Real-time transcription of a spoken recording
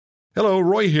Hello,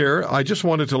 Roy here. I just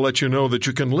wanted to let you know that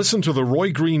you can listen to The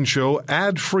Roy Green Show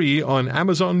ad-free on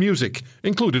Amazon Music,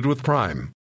 included with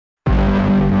Prime.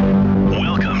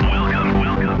 Welcome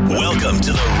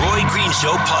to The Roy Green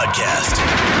Show podcast.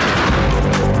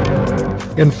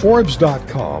 In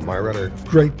Forbes.com, I read a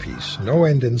great piece, No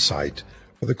End in Sight,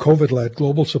 for the COVID-led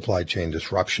global supply chain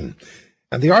disruption.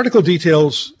 And the article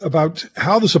details about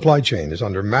how the supply chain is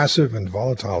under massive and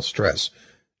volatile stress,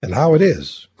 and how it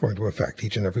is going to affect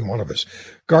each and every one of us.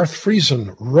 Garth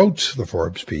Friesen wrote the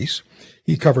Forbes piece.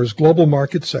 He covers global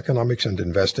markets, economics, and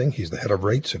investing. He's the head of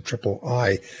rates at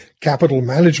III Capital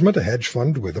Management, a hedge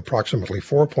fund with approximately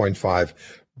 $4.5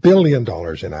 billion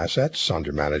in assets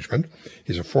under management.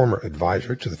 He's a former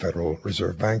advisor to the Federal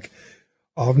Reserve Bank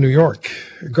of New York.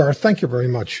 Garth, thank you very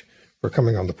much for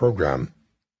coming on the program.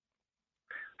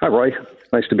 Hi, Roy.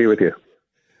 Nice to be with you.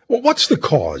 Well, what's the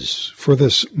cause for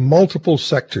this multiple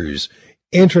sectors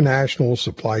international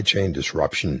supply chain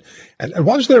disruption? And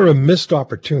was there a missed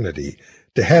opportunity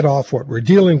to head off what we're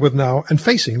dealing with now and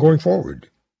facing going forward?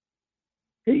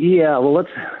 Yeah, well,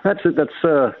 that's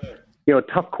a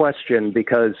tough question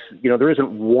because there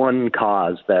isn't one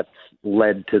cause that's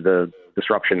led to the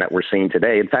disruption that we're seeing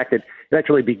today. In fact, it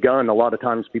actually begun. A lot of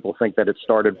times people think that it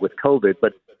started with COVID,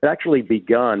 but it actually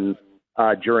begun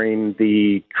during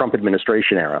the Trump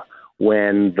administration era,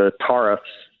 when the tariffs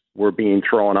were being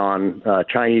thrown on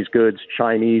Chinese goods.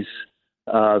 Chinese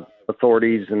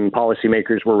authorities and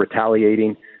policymakers were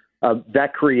retaliating.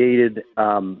 That created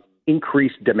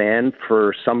increased demand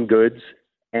for some goods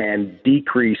and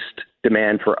decreased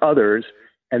demand for others,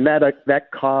 and that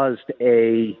caused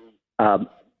an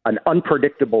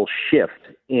unpredictable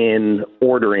shift in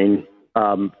ordering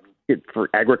for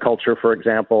agriculture, for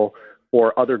example,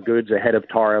 or other goods ahead of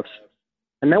tariffs.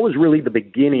 And that was really the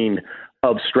beginning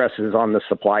of stresses on the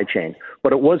supply chain.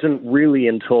 But it wasn't really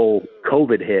until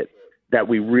COVID hit that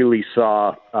we really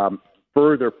saw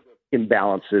further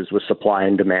imbalances with supply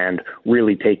and demand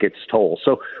really take its toll.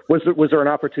 So was there an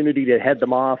opportunity to head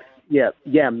them off? Yeah,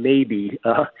 maybe,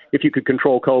 if you could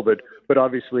control COVID. But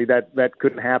obviously that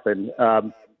couldn't happen.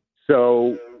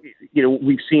 So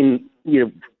we've seen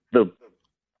the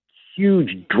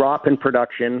huge drop in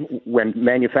production when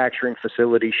manufacturing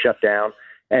facilities shut down,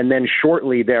 and then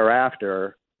shortly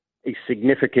thereafter, a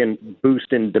significant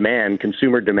boost in demand,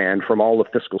 consumer demand, from all the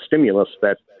fiscal stimulus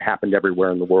that happened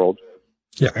everywhere in the world.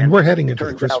 Yeah, and we're heading into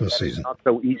the Christmas season. It's not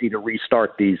so easy to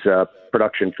restart these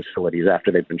production facilities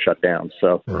after they've been shut down.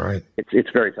 So right.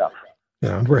 It's very tough.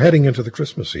 Yeah, and we're heading into the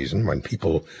Christmas season when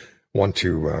people want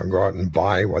to go out and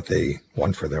buy what they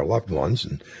want for their loved ones,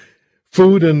 and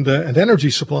food and energy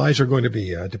supplies are going to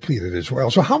be depleted as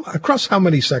well. So across how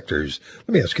many sectors, let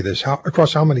me ask you this,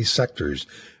 across how many sectors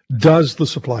does the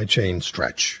supply chain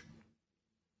stretch?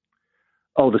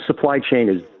 Oh, the supply chain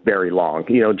is very long.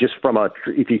 Just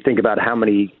if you think about how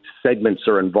many segments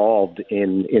are involved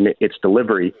in its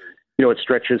delivery, it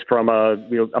stretches from a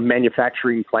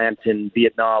manufacturing plant in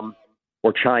Vietnam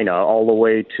or China all the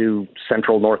way to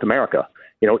central North America.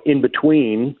 In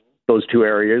between those two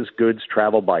areas, goods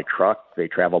travel by truck, they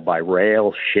travel by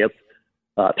rail, ship,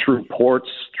 through ports,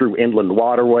 through inland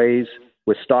waterways,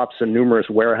 with stops in numerous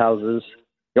warehouses.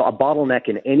 A bottleneck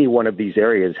in any one of these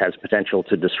areas has potential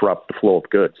to disrupt the flow of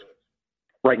goods.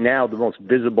 Right now, the most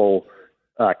visible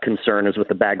concern is with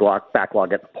the backlog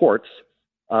at the ports,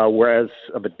 whereas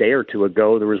of a day or two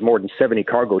ago, there was more than 70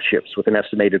 cargo ships with an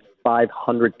estimated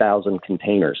 500,000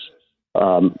 containers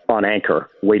on anchor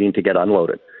waiting to get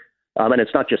unloaded. And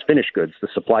it's not just finished goods. The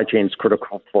supply chain is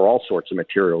critical for all sorts of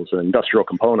materials and industrial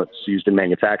components used in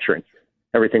manufacturing,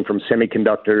 everything from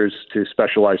semiconductors to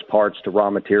specialized parts to raw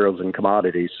materials and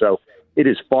commodities. So it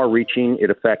is far-reaching. It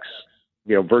affects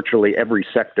virtually every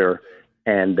sector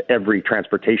and every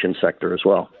transportation sector as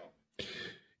well.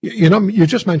 You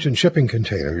just mentioned shipping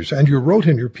containers, and you wrote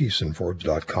in your piece in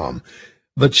Forbes.com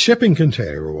that shipping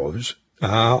container woes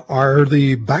are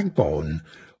the backbone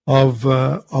of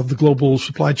the global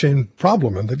supply chain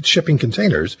problem, and that shipping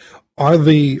containers are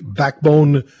the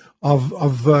backbone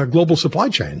of global supply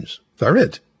chains. They're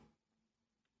it.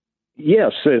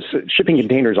 Yes, shipping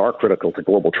containers are critical to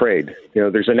global trade.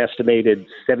 There's an estimated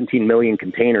 17 million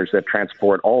containers that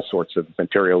transport all sorts of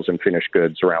materials and finished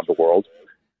goods around the world.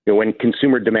 When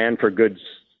consumer demand for goods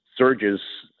surges,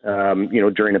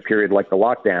 during a period like the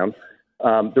lockdown,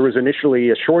 there was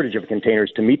initially a shortage of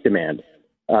containers to meet demand.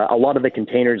 A lot of the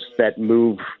containers that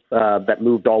moved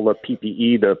all the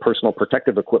PPE, the personal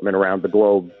protective equipment around the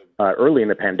globe early in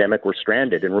the pandemic, were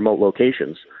stranded in remote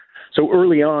locations. So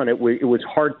early on, it was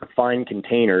hard to find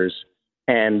containers,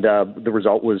 and the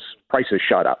result was prices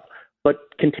shot up. But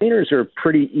containers are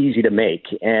pretty easy to make,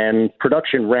 and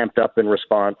production ramped up in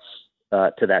response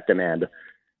to that demand.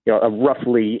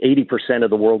 Roughly 80% of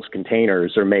the world's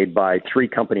containers are made by 3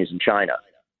 companies in China,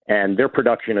 and their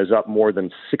production is up more than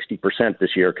 60%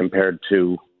 this year compared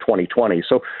to 2020.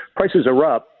 So prices are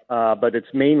up, but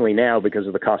it's mainly now because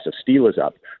of the cost of steel is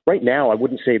up. Right now, I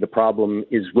wouldn't say the problem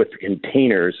is with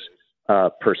containers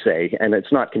per se, and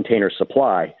it's not container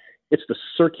supply. It's the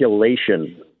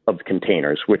circulation of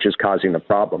containers which is causing the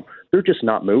problem. They're just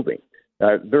not moving.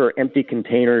 There are empty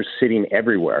containers sitting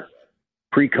everywhere.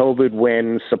 Pre-COVID,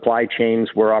 when supply chains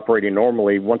were operating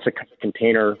normally, once a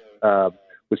container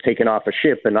was taken off a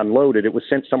ship and unloaded, it was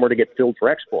sent somewhere to get filled for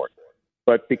export.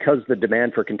 But because the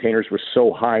demand for containers was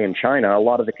so high in China, a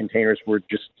lot of the containers were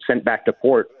just sent back to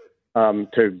port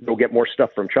to go get more stuff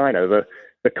from China.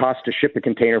 The cost to ship a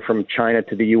container from China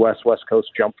to the U.S. West Coast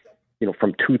jumped,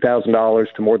 from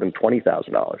 $2,000 to more than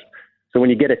 $20,000. So when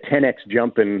you get a 10x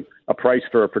jump in a price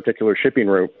for a particular shipping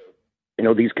route,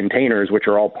 these containers, which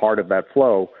are all part of that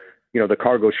flow, the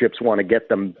cargo ships want to get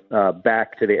them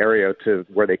back to the area to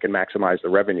where they can maximize the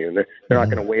revenue. They're not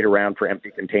going to wait around for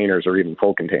empty containers or even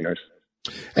full containers.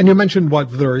 And you mentioned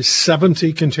there are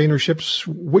 70 container ships.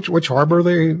 Which harbor are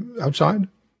they outside?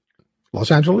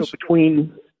 Los Angeles? So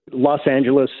between Los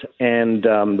Angeles and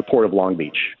the port of Long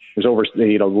Beach. There's over,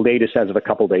 the latest as of a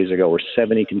couple of days ago, were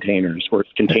 70 containers or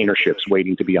container ships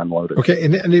waiting to be unloaded. Okay,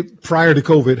 and prior to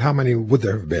COVID, how many would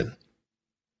there have been?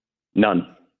 None.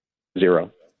 0.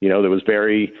 There was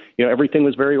everything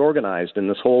was very organized, and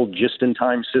this whole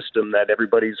just-in-time system that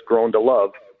everybody's grown to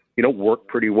love, worked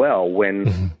pretty well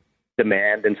when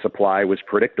demand and supply was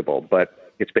predictable.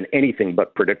 But it's been anything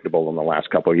but predictable in the last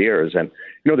couple of years. And,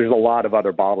 there's a lot of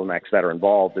other bottlenecks that are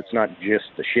involved. It's not just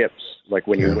the ships. Like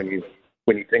when you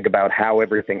think about how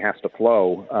everything has to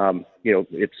flow,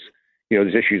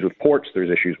 there's issues with ports, there's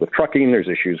issues with trucking, there's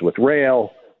issues with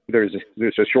rail, there's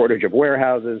a shortage of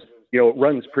warehouses. It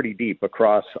runs pretty deep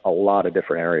across a lot of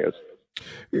different areas.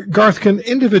 Garth, can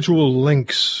individual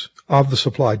links of the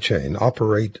supply chain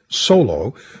operate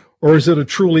solo, or is it a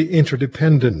truly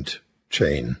interdependent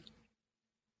chain?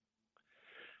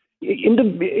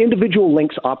 Individual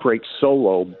links operate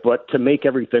solo, but to make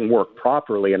everything work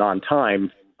properly and on time,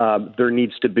 there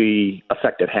needs to be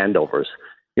effective handovers.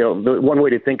 The one way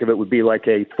to think of it would be like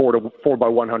a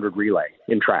 4x100 relay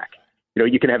in track.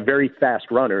 You can have very fast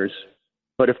runners,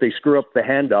 but if they screw up the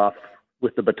handoff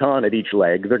with the baton at each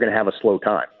leg, they're going to have a slow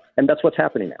time. And that's what's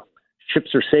happening now.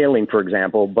 Ships are sailing, for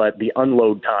example, but the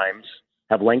unload times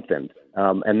have lengthened,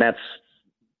 and that's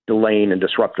delaying and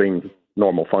disrupting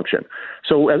normal function.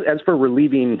 So as for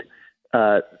relieving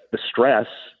the stress,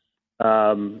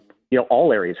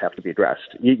 all areas have to be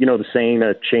addressed. The saying,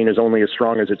 a chain is only as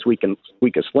strong as its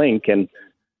weakest link, and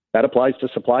that applies to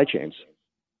supply chains.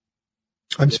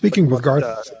 I'm speaking with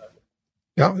Garth.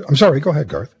 Yeah, I'm sorry. Go ahead,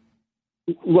 Garth.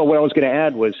 Well, what I was going to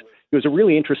add was it was a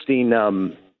really interesting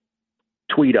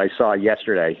tweet I saw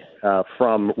yesterday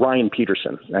from Ryan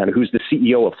Peterson, who's the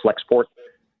CEO of Flexport,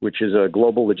 which is a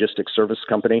global logistics service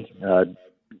company.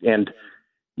 And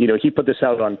he put this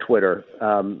out on Twitter,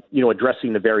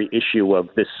 addressing the very issue of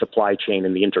this supply chain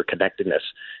and the interconnectedness.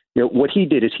 What he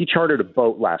did is he chartered a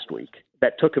boat last week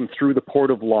that took him through the port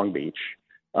of Long Beach,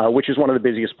 which is one of the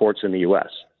busiest ports in the U.S.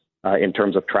 In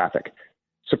terms of traffic.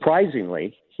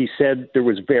 Surprisingly, he said there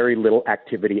was very little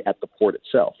activity at the port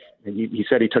itself. And he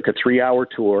said he took a 3-hour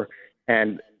tour,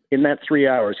 and in that 3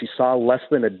 hours, he saw less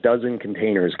than a dozen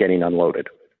containers getting unloaded.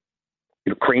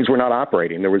 Cranes were not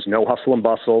operating. There was no hustle and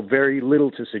bustle, very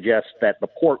little to suggest that the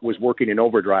port was working in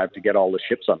overdrive to get all the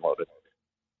ships unloaded.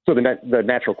 So the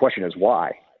natural question is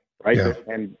why, right? Yeah.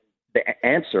 And the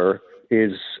answer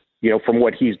is, from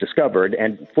what he's discovered,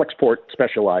 and Flexport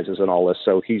specializes in all this,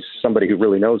 so he's somebody who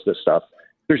really knows this stuff.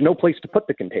 There's no place to put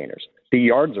the containers. The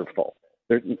yards are full.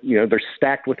 They're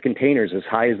stacked with containers as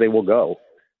high as they will go.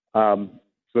 So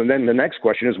then the next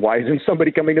question is, why isn't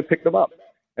somebody coming to pick them up?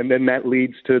 And then that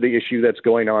leads to the issue that's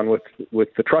going on with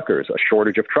the truckers, a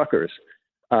shortage of truckers.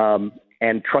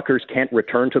 And truckers can't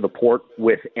return to the port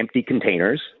with empty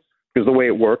containers, because the way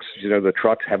it works, the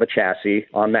trucks have a chassis.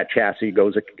 On that chassis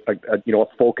goes a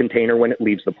full container when it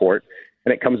leaves the port,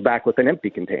 and it comes back with an empty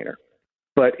container.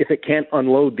 But if it can't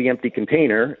unload the empty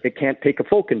container, it can't take a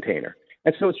full container.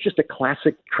 And so it's just a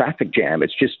classic traffic jam.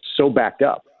 It's just so backed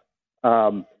up.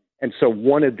 And so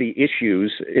one of the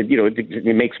issues,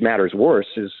 it makes matters worse,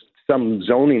 is some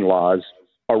zoning laws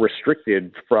are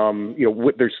restricted from,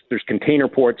 there's container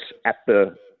ports at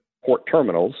the port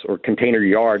terminals or container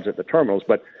yards at the terminals,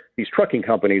 but these trucking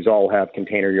companies all have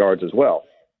container yards as well.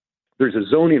 There's a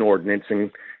zoning ordinance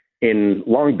in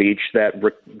Long Beach that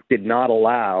did not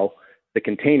allow the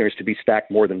containers to be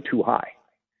stacked more than 2 high.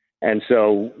 And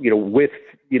so, with,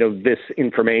 this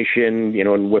information,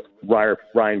 and with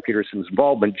Ryan Peterson's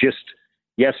involvement, just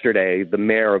yesterday, the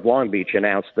mayor of Long Beach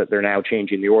announced that they're now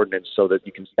changing the ordinance so that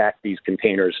you can stack these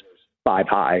containers 5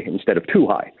 high instead of 2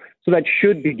 high. So that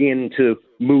should begin to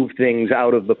move things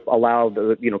allow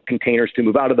the, containers to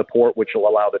move out of the port, which will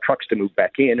allow the trucks to move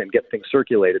back in and get things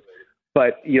circulated.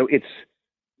 But, it's,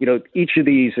 each of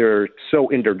these are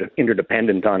so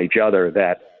interdependent on each other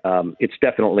that it's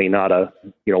definitely not a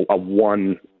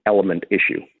one element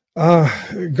issue.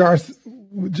 Garth,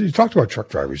 you talked about truck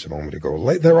drivers a moment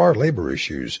ago. There are labor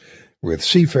issues with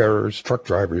seafarers, truck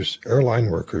drivers,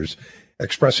 airline workers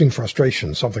expressing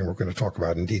frustration, something we're going to talk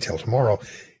about in detail tomorrow.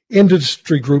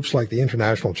 Industry groups like the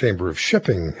International Chamber of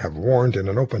Shipping have warned in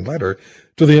an open letter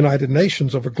to the United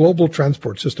Nations of a global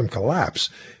transport system collapse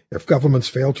if governments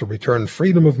fail to return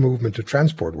freedom of movement to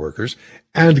transport workers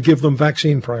and give them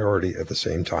vaccine priority at the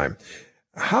same time.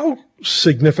 How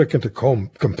significant a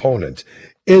component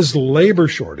is labor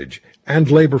shortage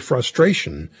and labor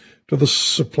frustration to the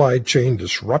supply chain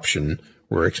disruption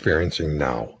we're experiencing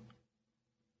now?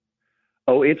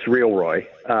 Oh, it's real, Roy.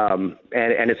 And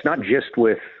it's not just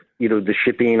with, the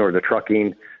shipping or the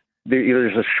trucking.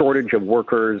 There's a shortage of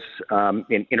workers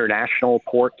in international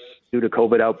ports due to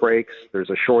COVID outbreaks.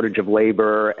 There's a shortage of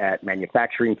labor at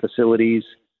manufacturing facilities.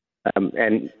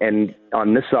 And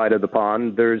on this side of the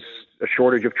pond, there's a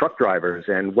shortage of truck drivers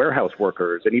and warehouse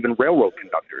workers and even railroad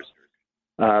conductors.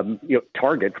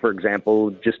 Target, for example,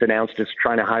 just announced it's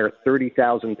trying to hire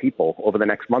 30,000 people over the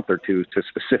next month or two to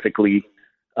specifically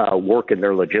work in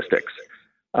their logistics.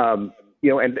 And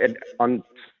on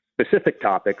specific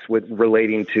topics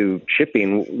relating to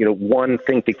shipping, one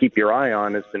thing to keep your eye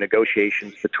on is the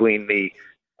negotiations between the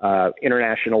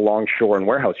International Longshore and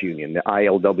Warehouse Union, the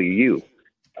ILWU,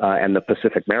 and the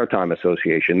Pacific Maritime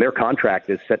Association. Their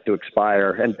contract is set to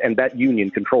expire, and that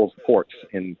union controls the ports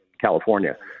in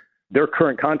California. Their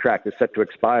current contract is set to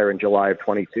expire in July of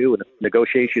 22, and if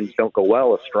negotiations don't go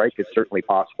well, a strike is certainly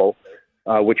possible,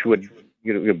 which would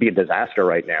be a disaster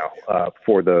right now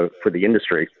for the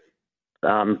industry.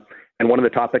 And one of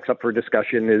the topics up for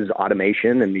discussion is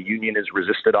automation, and the union has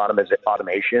resisted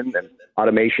automation. And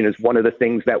automation is one of the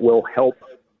things that will help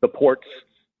the ports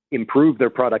improve their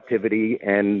productivity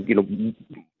and,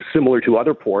 similar to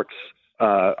other ports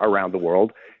around the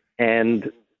world.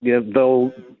 And, there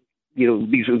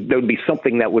would be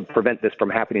something that would prevent this from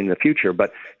happening in the future.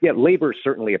 But, yeah, labor is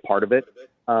certainly a part of it.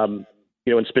 And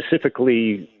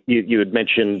specifically, you had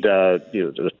mentioned,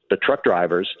 the truck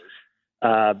drivers.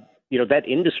 That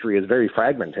industry is very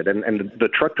fragmented, and the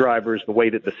truck drivers, the way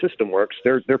that the system works,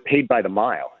 they're paid by the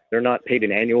mile. They're not paid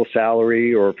an annual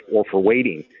salary or for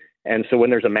waiting. And so when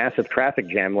there's a massive traffic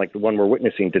jam like the one we're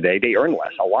witnessing today, they earn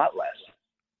less, a lot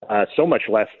less, so much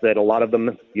less that a lot of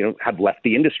them, have left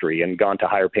the industry and gone to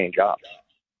higher paying jobs.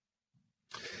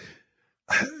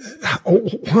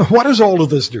 What does all of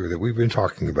this do that we've been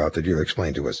talking about that you've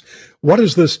explained to us? What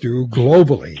does this do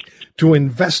globally to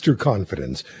investor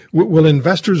confidence? Where will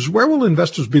investors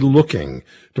be looking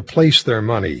to place their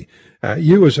money?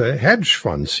 You as a hedge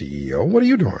fund CEO, what are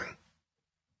you doing?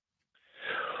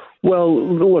 Well,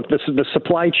 look, the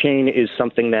supply chain is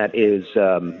something that is,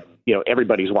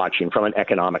 everybody's watching from an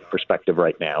economic perspective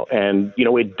right now. And,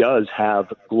 it does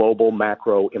have global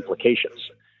macro implications.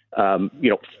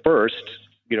 First,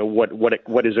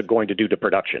 what is it going to do to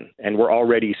production? And we're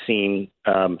already seeing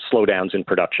slowdowns in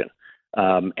production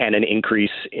and an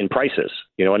increase in prices,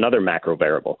 another macro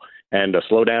variable. And a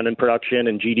slowdown in production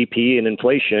and GDP and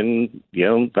inflation,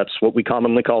 that's what we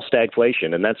commonly call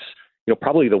stagflation. And that's,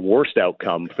 probably the worst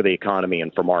outcome for the economy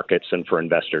and for markets and for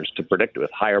investors to predict with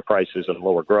higher prices and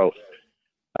lower growth.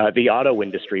 The auto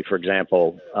industry, for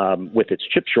example, with its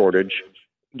chip shortage,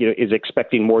 is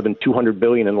expecting more than $200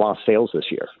 billion in lost sales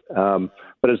this year.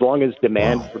 But as long as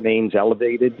demand remains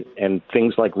elevated and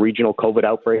things like regional COVID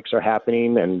outbreaks are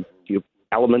happening and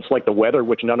elements like the weather,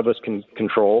 which none of us can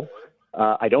control,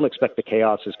 I don't expect the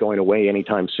chaos is going away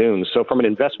anytime soon. So from an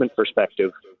investment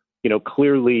perspective,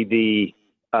 clearly the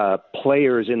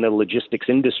players in the logistics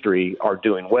industry are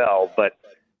doing well, but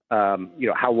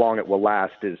how long it will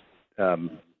last is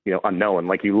unknown.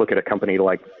 Like you look at a company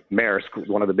like Maersk,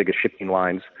 one of the biggest shipping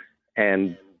lines,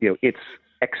 and its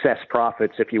excess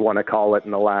profits, if you want to call it,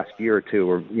 in the last year or two,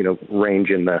 are range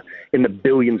in the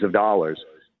billions of dollars.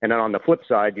 And then on the flip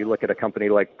side, you look at a company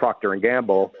like Procter and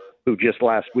Gamble, who just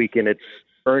last week in its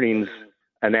earnings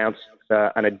announced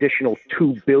an additional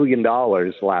 $2 billion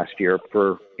last year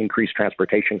for increased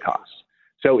transportation costs.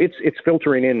 So it's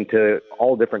filtering into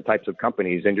all different types of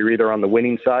companies, and you're either on the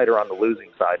winning side or on the losing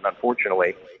side. And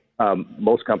unfortunately,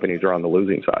 most companies are on the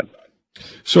losing side.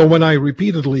 So when I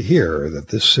repeatedly hear that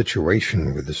this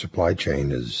situation with the supply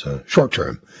chain is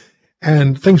short-term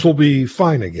and things will be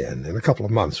fine again in a couple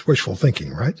of months, wishful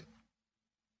thinking, right?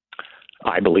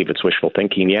 I believe it's wishful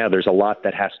thinking. Yeah, there's a lot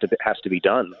that has to be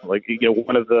done. Like,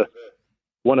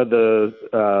 one of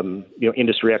the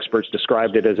industry experts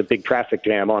described it as a big traffic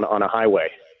jam on a highway.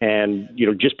 And,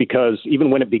 just because even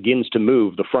when it begins to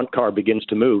move, the front car begins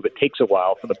to move, it takes a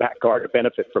while for the back car to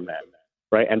benefit from that.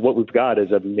 Right. And what we've got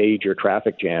is a major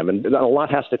traffic jam, and a lot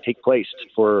has to take place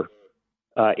for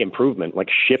improvement. Like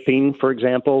shipping, for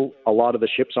example, a lot of the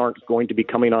ships aren't going to be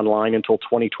coming online until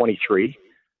 2023.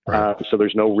 Right. So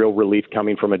there's no real relief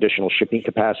coming from additional shipping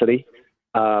capacity.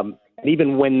 And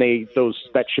even when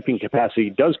that shipping capacity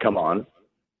does come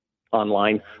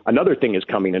online, another thing is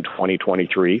coming in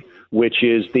 2023, which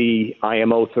is the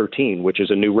IMO 13, which is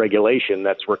a new regulation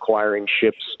that's requiring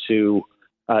ships to,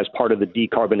 as part of the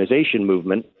decarbonization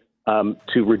movement,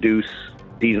 to reduce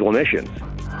diesel emissions.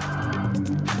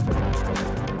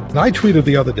 And I tweeted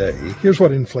the other day, here's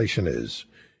what inflation is.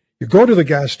 You go to the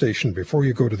gas station before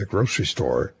you go to the grocery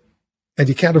store, and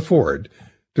you can't afford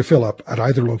to fill up at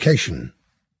either location.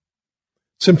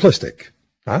 Simplistic,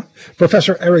 huh?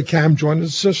 Professor Eric Kam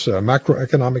joins us, a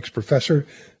macroeconomics professor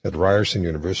at Ryerson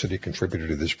University, contributor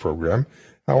to this program.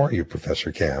 How are you,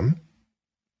 Professor Kam?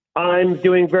 I'm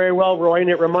doing very well, Roy, and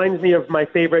it reminds me of my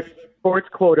favorite sports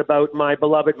quote about my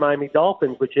beloved Miami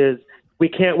Dolphins, which is, we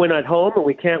can't win at home and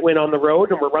we can't win on the road,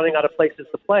 and we're running out of places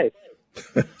to play.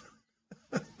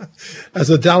 As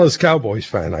a Dallas Cowboys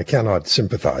fan, I cannot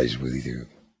sympathize with you.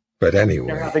 But anyway.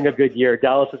 They're having a good year.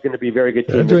 Dallas is going to be a very good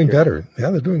team. They're doing better.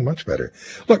 Yeah, they're doing much better.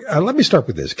 Look, let me start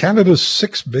with this. Canada's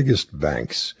 6 biggest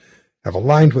banks have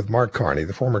aligned with Mark Carney,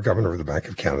 the former governor of the Bank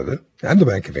of Canada and the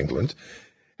Bank of England,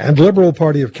 and Liberal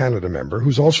Party of Canada member,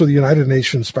 who's also the United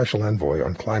Nations Special Envoy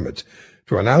on Climate,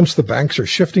 to announce the banks are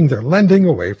shifting their lending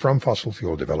away from fossil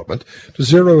fuel development to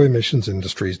zero emissions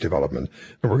industries development.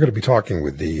 And we're going to be talking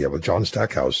with John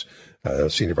Stackhouse,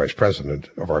 Senior Vice President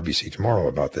of RBC, tomorrow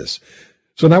about this.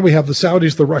 So now we have the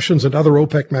Saudis, the Russians, and other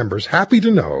OPEC members happy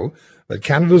to know that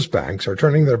Canada's banks are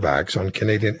turning their backs on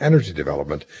Canadian energy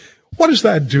development. What does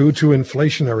that do to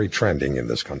inflationary trending in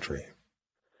this country?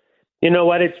 You know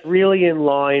what? It's really in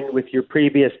line with your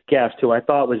previous guest, who I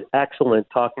thought was excellent,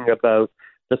 talking about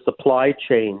the supply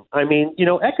chain. I mean,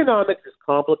 economics is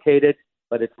complicated,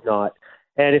 but it's not.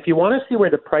 And if you want to see where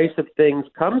the price of things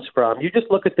comes from, you just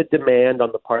look at the demand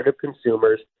on the part of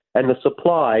consumers and the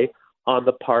supply on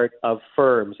the part of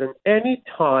firms. And any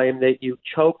time that you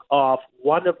choke off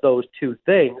one of those two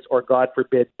things, or God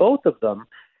forbid, both of them,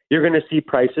 you're going to see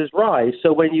prices rise.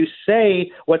 So when you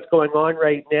say what's going on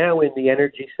right now in the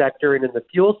energy sector and in the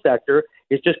fuel sector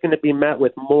is just going to be met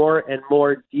with more and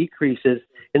more decreases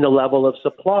in the level of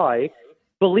supply,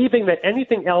 believing that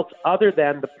anything else other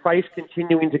than the price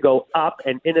continuing to go up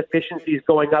and inefficiencies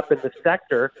going up in the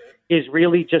sector is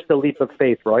really just a leap of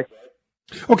faith, Roy.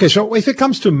 Okay, so if it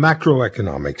comes to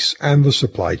macroeconomics and the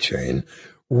supply chain,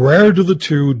 where do the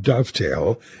two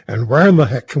dovetail, and where in the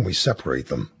heck can we separate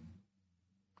them?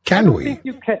 Can we?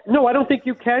 No, I don't think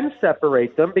you can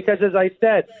separate them, because, as I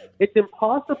said, it's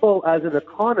impossible as an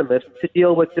economist to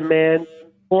deal with demand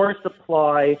or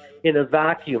supply in a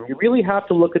vacuum. You really have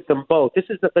to look at them both. This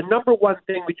is the number one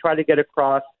thing we try to get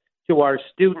across to our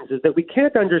students, is that we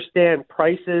can't understand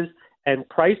prices and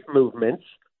price movements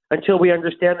until we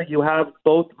understand that you have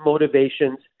both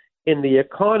motivations in the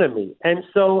economy. And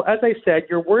so, as I said,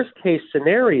 your worst case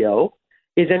scenario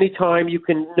is any time you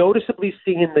can noticeably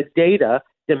see in the data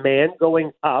demand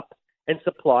going up and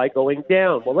supply going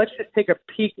down. Well, let's just take a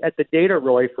peek at the data,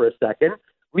 Roy, for a second.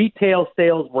 Retail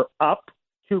sales were up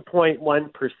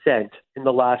 2.1% in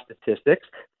the last statistics.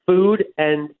 Food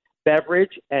and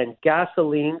beverage and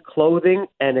gasoline, clothing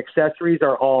and accessories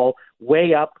are all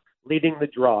way up, leading the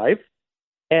drive.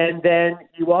 And then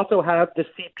you also have the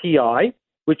CPI,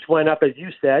 which went up, as you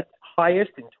said,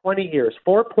 highest in 20 years,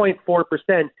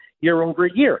 4.4% year over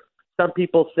year. Some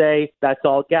people say that's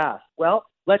all gas. Well,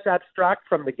 let's abstract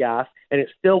from the gas, and it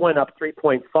still went up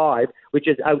 3.5, which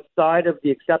is outside of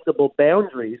the acceptable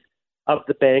boundaries of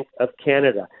the Bank of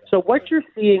Canada. So what you're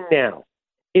seeing now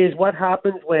is what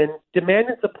happens when demand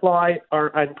and supply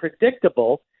are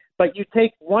unpredictable, but you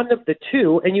take one of the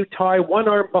two and you tie one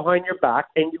arm behind your back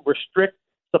and you restrict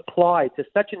supply to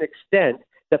such an extent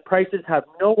that prices have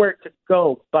nowhere to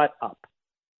go but up.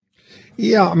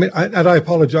 Yeah, I mean, and I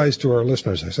apologize to our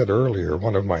listeners. I said earlier,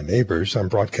 one of my neighbors, I'm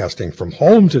broadcasting from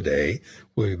home today.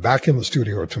 We'll be back in the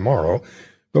studio tomorrow.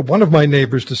 But one of my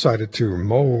neighbors decided to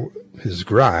mow his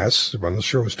grass when the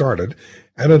show started,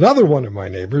 and another one of my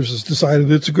neighbors has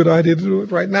decided it's a good idea to do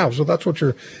it right now. So that's what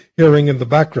you're hearing in the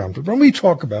background. But when we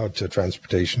talk about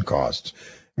transportation costs,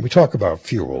 and we talk about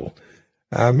fuel,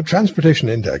 transportation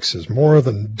index is more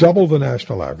than double the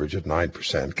national average at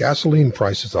 9%. Gasoline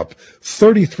prices up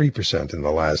 33% in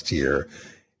the last year.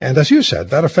 And as you said,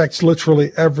 that affects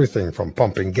literally everything from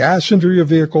pumping gas into your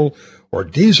vehicle or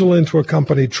diesel into a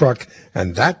company truck,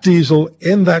 and that diesel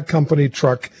in that company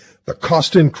truck, the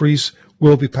cost increase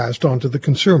will be passed on to the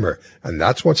consumer. And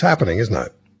that's what's happening, isn't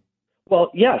it? Well,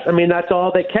 yes. I mean, that's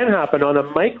all that can happen. On a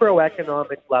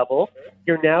microeconomic level,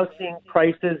 you're now seeing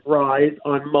prices rise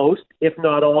on most, if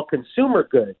not all, consumer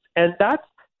goods. And that's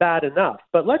bad enough.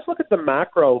 But let's look at the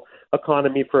macro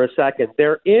economy for a second.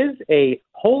 There is a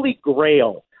holy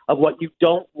grail of what you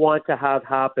don't want to have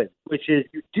happen, which is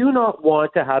you do not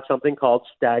want to have something called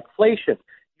stagflation.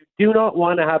 You do not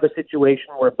want to have a situation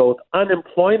where both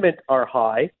unemployment are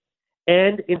high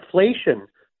and inflation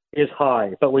is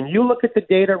high. But when you look at the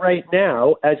data right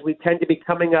now, as we tend to be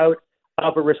coming out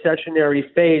of a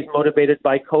recessionary phase motivated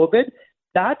by COVID,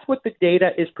 that's what the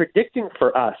data is predicting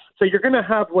for us. So you're going to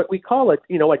have what we call a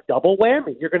double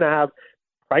whammy. You're going to have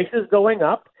prices going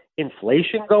up,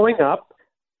 inflation going up,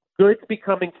 goods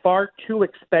becoming far too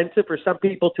expensive for some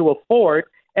people to afford.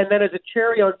 And then as a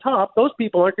cherry on top, those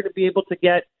people aren't going to be able to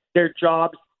get their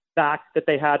jobs back that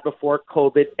they had before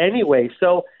COVID anyway.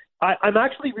 So I'm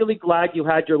actually really glad you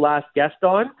had your last guest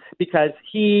on, because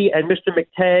he and Mr.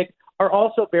 McTagg are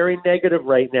also very negative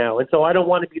right now. And so I don't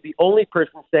want to be the only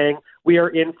person saying we are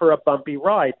in for a bumpy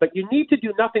ride. But you need to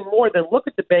do nothing more than look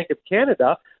at the Bank of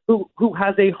Canada, who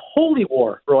has a holy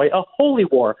war, Roy, a holy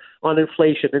war on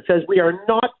inflation, and says we are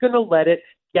not going to let it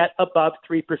get above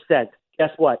 3%.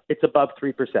 Guess what? It's above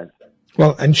 3%.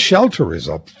 Well, and shelter is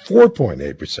up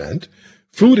 4.8%.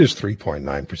 Food is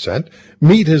 3.9%.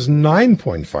 Meat is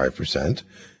 9.5%.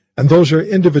 And those are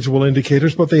individual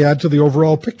indicators, but they add to the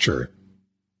overall picture.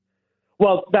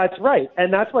 Well, that's right.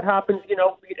 And that's what happens.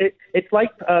 It's like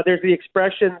there's the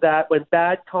expression that when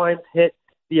bad times hit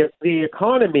the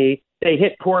economy, they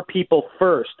hit poor people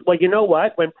first. Well, you know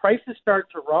what? When prices start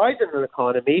to rise in an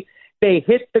economy, they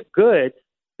hit the goods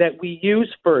that we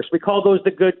use first. We call those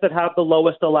the goods that have the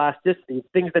lowest elasticity,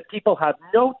 things that people have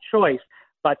no choice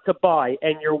but to buy.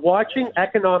 And you're watching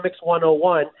Economics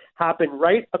 101 happen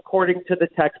right according to the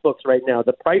textbooks right now.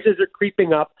 The prices are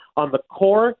creeping up on the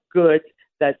core goods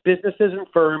that businesses and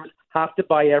firms have to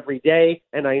buy every day.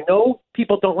 And I know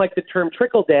people don't like the term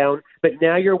trickle down, but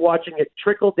now you're watching it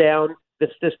trickle down the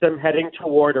system, heading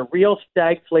toward a real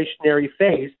stagflationary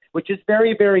phase, which is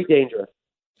very, very dangerous.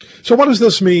 So what does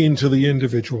this mean to the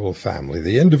individual family,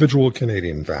 the individual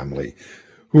Canadian family,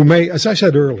 who may, as I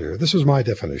said earlier, this is my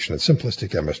definition, a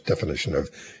simplistic definition of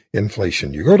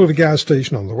inflation. You go to the gas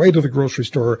station on the way to the grocery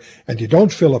store and you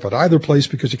don't fill up at either place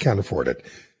because you can't afford it.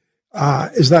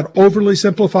 Is that overly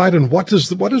simplified? And what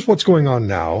does what's going on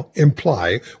now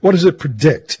imply? What does it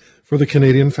predict for the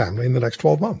Canadian family in the next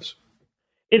 12 months?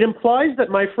 It implies that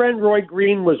my friend Roy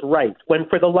Green was right when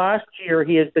for the last year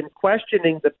he has been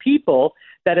questioning the people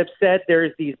that have said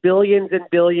there's these billions and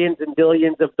billions and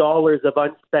billions of dollars of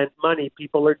unspent money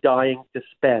people are dying to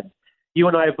spend. You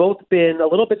and I have both been a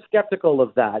little bit skeptical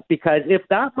of that, because if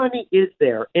that money is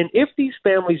there and if these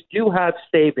families do have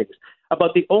savings,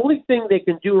 about the only thing they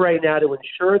can do right now to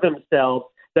ensure themselves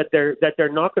that they're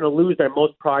not going to lose their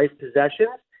most prized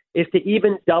possessions is to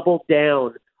even double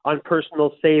down on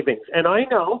personal savings. And I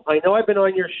know I've been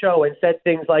on your show and said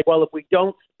things like, well, if we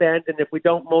don't spend and if we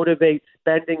don't motivate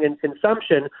spending and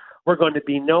consumption, we're going to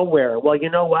be nowhere. Well, you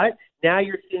know what? Now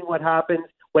you're seeing what happens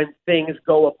when things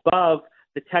go above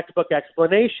the textbook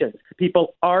explanations.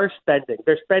 People are spending.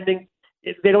 They're spending.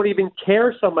 They don't even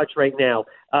care so much right now.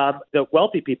 The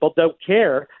wealthy people don't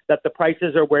care that the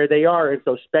prices are where they are. And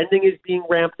so spending is being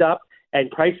ramped up and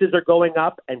prices are going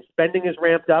up and spending is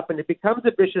ramped up, and it becomes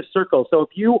a vicious circle. So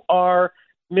if you are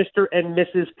Mr. and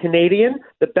Mrs. Canadian,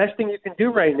 the best thing you can do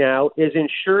right now is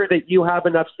ensure that you have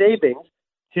enough savings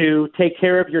to take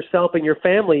care of yourself and your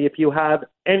family if you have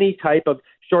any type of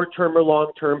short-term or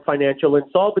long-term financial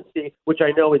insolvency, which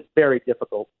I know is very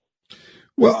difficult.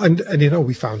 Well, and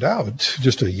we found out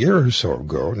just a year or so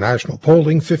ago, national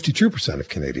polling, 52% of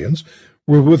Canadians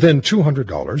were within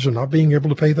 $200 of not being able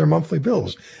to pay their monthly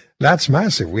bills. That's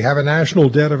massive. We have a national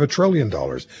debt of $1 trillion.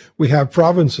 We have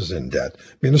provinces in debt.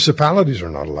 Municipalities are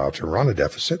not allowed to run a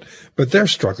deficit, but they're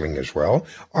struggling as well.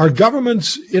 Are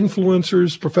governments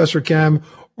influencers, Professor Cam,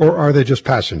 or are they just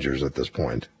passengers at this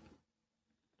point?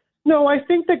 No, I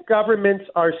think that governments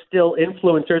are still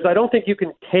influencers. I don't think you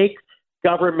can take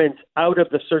government out of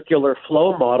the circular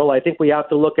flow model. I think we have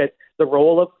to look at the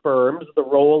role of firms, the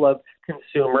role of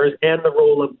consumers, and the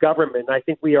role of government. I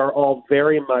think we are all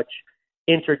very much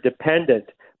interdependent.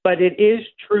 But it is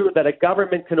true that a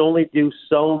government can only do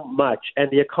so much, and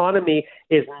the economy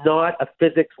is not a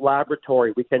physics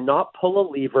laboratory. We cannot pull a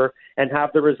lever and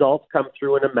have the results come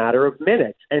through in a matter of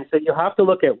minutes. And so you have to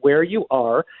look at where you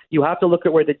are, you have to look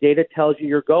at where the data tells you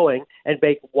you're going, and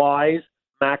make wise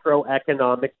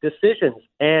macroeconomic decisions.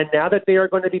 And now that they are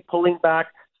going to be pulling back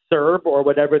CERB or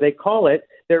whatever they call it,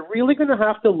 they're really going to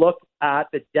have to look at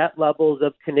the debt levels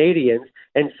of Canadians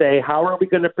and say, how are we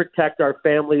going to protect our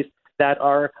families that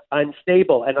are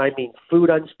unstable? And I mean food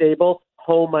unstable,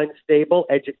 home unstable,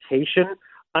 education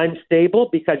unstable,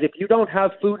 because if you don't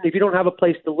have food and if you don't have a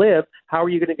place to live, how are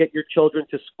you going to get your children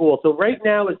to school? So right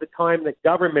now is the time that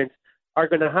governments are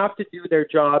going to have to do their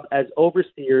job as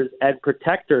overseers and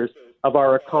protectors of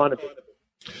our economy.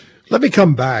 Let me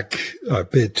come back a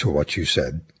bit to what you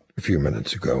said a few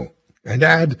minutes ago and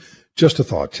add just a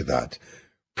thought to that.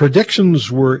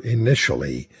 Predictions were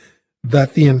initially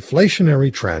that the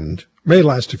inflationary trend may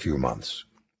last a few months,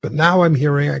 but now I'm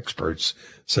hearing experts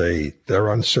say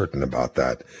they're uncertain about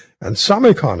that. And some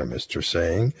economists are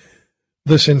saying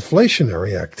this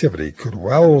inflationary activity could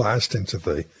well last into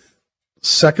the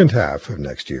second half of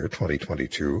next year,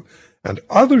 2022, and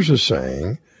others are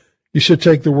saying you should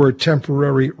take the word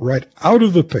temporary right out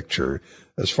of the picture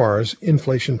as far as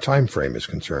inflation time frame is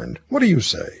concerned. What do you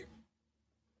say?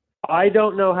 I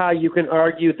don't know how you can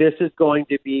argue this is going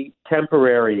to be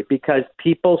temporary, because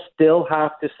people still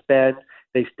have to spend.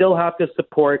 They still have to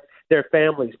support their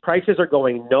families. Prices are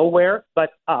going nowhere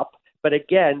but up. But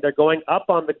again, they're going up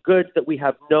on the goods that we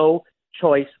have no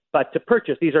choice but to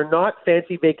purchase. These are not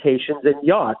fancy vacations and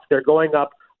yachts. They're going up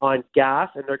on gas,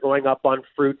 and they're going up on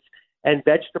fruits and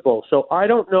vegetables. So I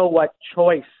don't know what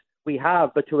choice we have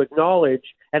but to acknowledge,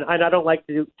 and I don't like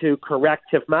to correct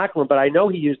Tiff Macklem, but I know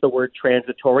he used the word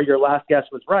transitory. Your last guess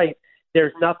was right.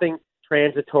 There's nothing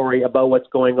transitory about what's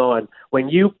going on. When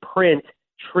you print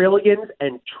trillions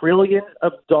and trillions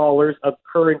of dollars of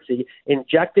currency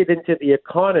injected into the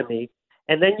economy,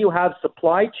 and then you have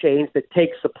supply chains that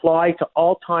take supply to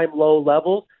all-time low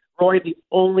levels, Roy, the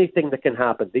only thing that can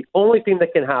happen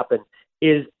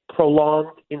is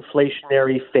prolonged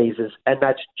inflationary phases, and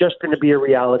that's just going to be a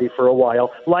reality for a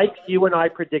while, like you and I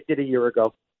predicted a year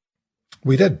ago.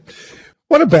 We did.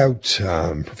 What about,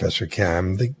 Professor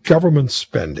Cam, the government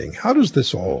spending? How does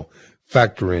this all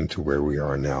factor into where we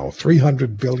are now?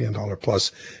 $300 billion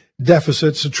plus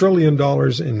deficits, $1 trillion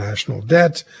in national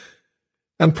debt,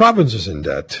 and provinces in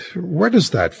debt. Where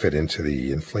does that fit into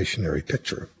the inflationary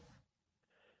picture?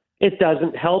 It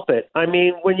doesn't help it. I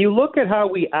mean, when you look at how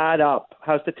we add up,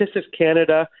 how Statistics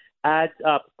Canada adds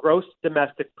up gross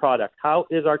domestic product, how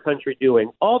is our country doing?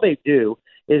 All they do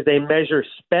is they measure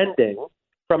spending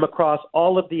from across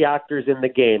all of the actors in the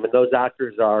game. And those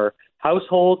actors are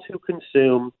households who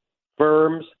consume,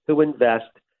 firms who invest,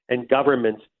 and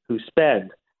governments who spend.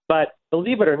 But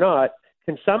believe it or not,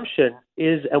 consumption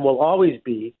is and will always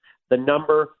be the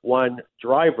number one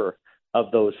driver of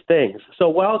those things. So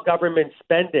while government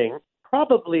spending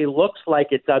probably looks like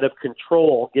it's out of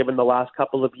control given the last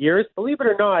couple of years, believe it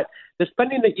or not, the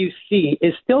spending that you see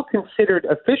is still considered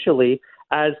officially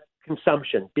as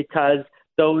consumption, because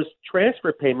those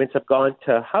transfer payments have gone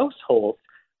to households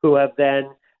who have then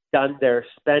done their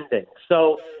spending.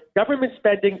 So government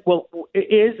spending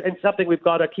is something we've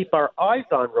got to keep our eyes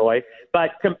on, Roy,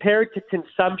 but compared to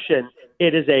consumption,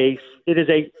 it is a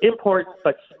important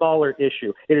but smaller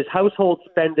issue. It is household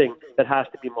spending that has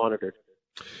to be monitored.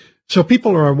 So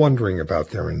people are wondering about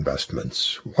their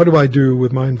investments. What do I do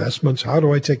with my investments? How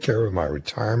do I take care of my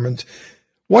retirement?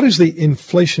 What is the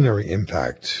inflationary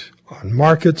impact on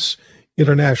markets,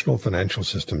 international financial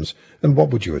systems, and what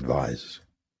would you advise?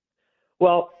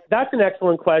 Well, that's an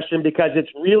excellent question, because it's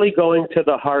really going to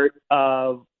the heart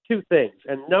of two things.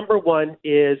 And number one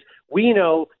is we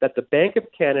know that the Bank of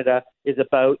Canada is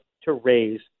about to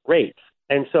raise rates.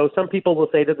 And so some people will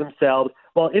say to themselves,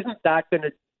 well, isn't that going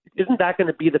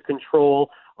to be the control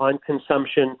on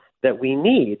consumption that we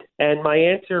need? And my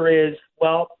answer is,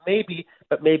 well, maybe,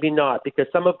 but maybe not, because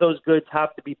some of those goods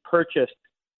have to be purchased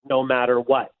no matter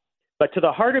what. But to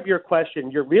the heart of your question,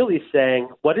 you're really saying,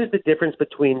 what is the difference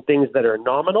between things that are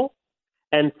nominal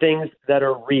and things that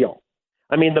are real?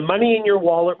 I mean, the money in your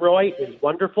wallet, Roy, is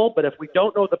wonderful, but if we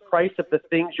don't know the price of the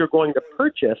things you're going to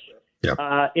purchase,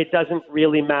 it doesn't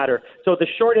really matter. So the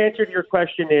short answer to your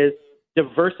question is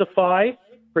diversify,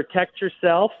 protect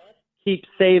yourself, keep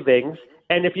savings,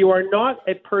 And if you are not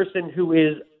a person who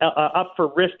is up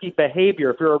for risky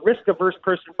behavior, if you're a risk-averse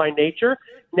person by nature,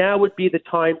 now would be the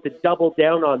time to double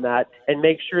down on that and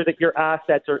make sure that your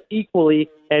assets are equally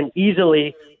and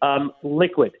easily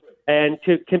liquid and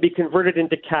can be converted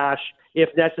into cash if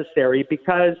necessary,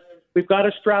 because we've got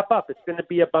to strap up. It's going to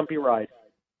be a bumpy ride.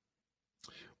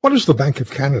 What does the Bank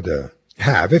of Canada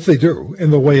have, if they do,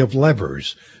 in the way of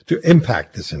levers to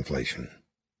impact this inflation?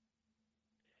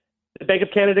 The Bank of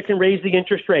Canada can raise the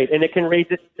interest rate, and it can raise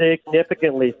it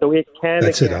significantly. So it can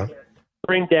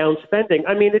bring down spending.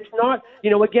 I mean, it's not,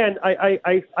 again,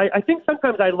 I think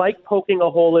sometimes I like poking a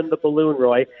hole in the balloon,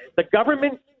 Roy. The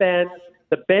government spends,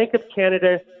 the Bank of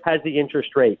Canada has the interest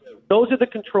rate. Those are the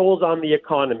controls on the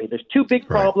economy. There's two big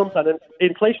problems on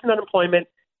inflation and unemployment,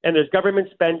 and there's government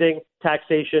spending,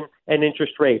 taxation, and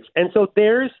interest rates. And so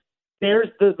there's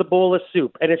the bowl of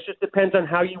soup, and it just depends on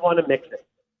how you want to mix it.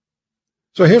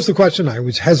 So here's the question I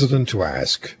was hesitant to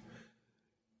ask.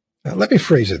 Now, let me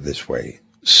phrase it this way.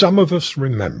 Some of us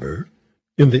remember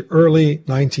in the early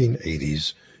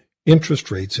 1980s,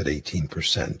 interest rates at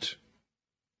 18%.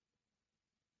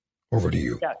 Over to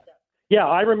you. Yeah,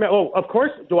 I remember. Oh, of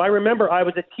course. Do I remember? I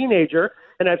was a teenager,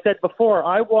 and I've said before,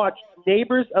 I watched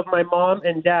neighbors of my mom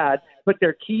and dad put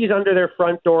their keys under their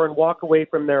front door and walk away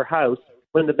from their house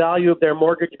when the value of their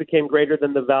mortgage became greater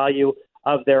than the value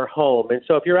of their home. And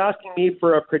so if you're asking me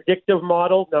for a predictive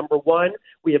model, number one,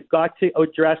 we have got to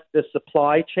address the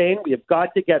supply chain. We have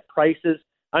got to get prices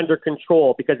under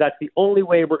control, because that's the only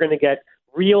way we're going to get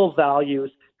real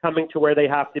values coming to where they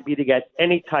have to be to get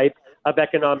any type of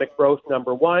economic growth,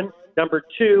 number one. Number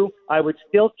two, I would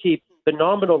still keep the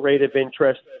nominal rate of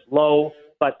interest low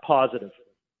but positive.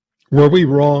 Were we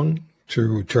wrong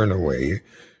to turn away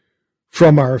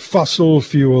from our fossil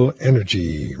fuel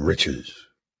energy riches?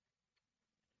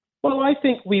 Well, I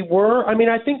think we were. I mean,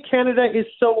 I think Canada is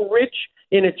so rich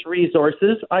in its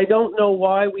resources. I don't know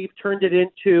why we've turned it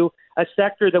into a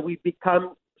sector that we've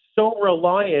become so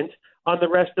reliant on the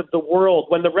rest of the world,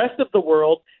 when the rest of the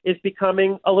world is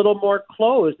becoming a little more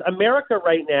closed. America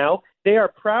right now, they are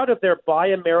proud of their Buy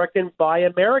American, Buy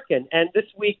American. And this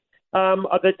week,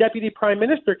 the Deputy Prime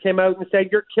Minister came out and said,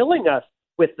 you're killing us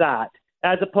with that,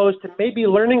 as opposed to maybe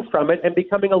learning from it and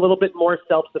becoming a little bit more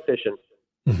self-sufficient.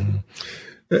 Mm-hmm.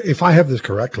 If I have this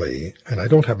correctly, and I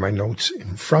don't have my notes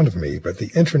in front of me, but the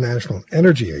International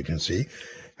Energy Agency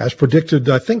has predicted,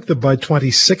 I think, that by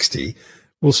 2060,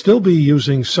 we'll still be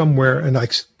using somewhere, and I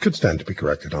could stand to be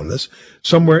corrected on this,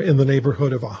 somewhere in the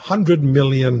neighborhood of 100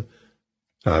 million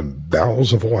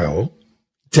barrels of oil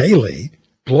daily,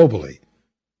 globally.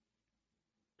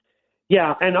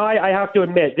 Yeah, and I have to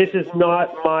admit, this is not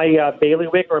my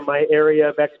bailiwick or my area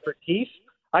of expertise.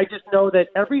 I just know that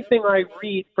everything I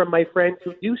read from my friends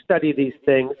who do study these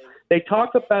things, they talk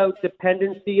about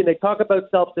dependency and they talk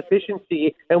about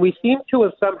self-sufficiency, and we seem to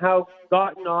have somehow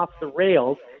gotten off the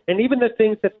rails. And even the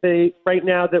things that right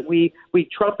now that we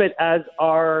trumpet as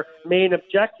our main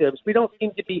objectives, we don't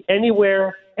seem to be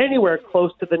anywhere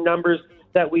close to the numbers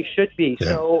that we should be. Yeah.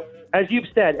 So, as you've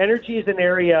said, energy is an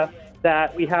area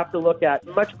that we have to look at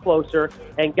much closer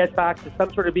and get back to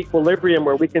some sort of equilibrium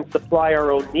where we can supply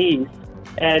our own needs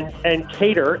and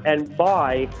cater and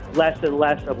buy less and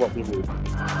less of what we need.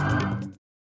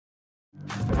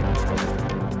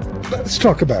 Let's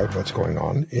talk about what's going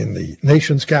on in the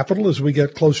nation's capital as we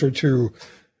get closer to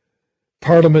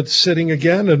Parliament sitting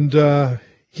again. And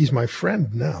he's my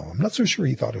friend now. I'm not so sure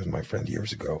he thought he was my friend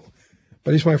years ago,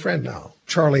 but he's my friend now.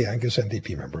 Charlie Angus,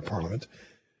 NDP Member of Parliament,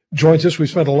 joins us. We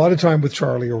spent a lot of time with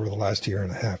Charlie over the last year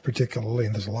and a half, particularly,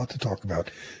 and there's a lot to talk about.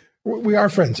 We are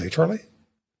friends, eh, Charlie?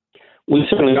 We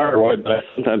certainly are, Roy, but I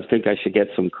sometimes think I should get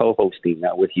some co-hosting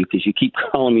now with you, because you keep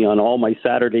calling me on all my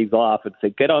Saturdays off and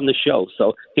say, get on the show.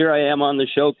 So here I am on the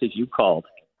show because you called.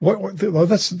 Well,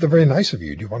 that's very nice of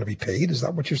you. Do you want to be paid? Is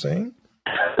that what you're saying?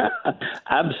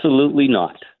 Absolutely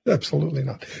not. Absolutely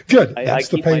not. Good. I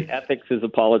keep my ethics as a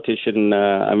politician.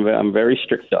 I'm very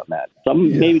strict on that.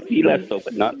 Some maybe less so,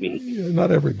 but not me.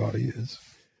 Not everybody is.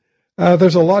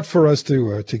 There's a lot for us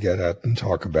to get at and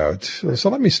talk about. So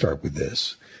let me start with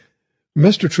this.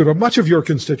 Mr. Trudeau, much of your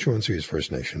constituency is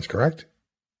First Nations, correct?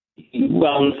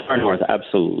 Well, in the far north,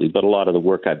 absolutely. But a lot of the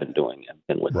work I've been doing has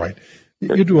been with Right.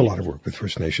 You do a lot of work with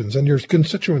First Nations, and your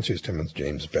constituency is Timmins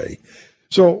James Bay.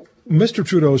 So Mr.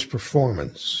 Trudeau's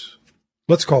performance,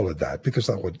 let's call it that, because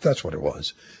that's what it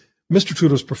was. Mr.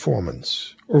 Trudeau's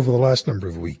performance over the last number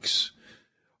of weeks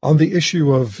on the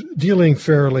issue of dealing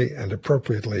fairly and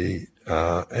appropriately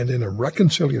and in a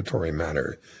reconciliatory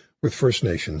manner with First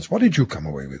Nations, what did you come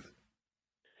away with?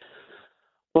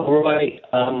 Well, Roy,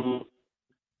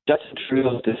 Justin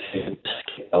Trudeau's decision to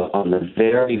skip out on the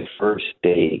very first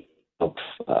day of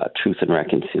Truth and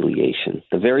Reconciliation,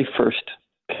 the very first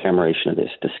commemoration of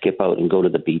this, to skip out and go to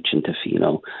the beach in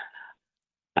Tofino,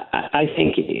 I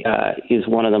think is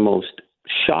one of the most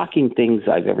shocking things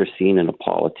I've ever seen in a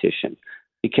politician,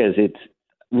 because it's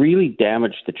really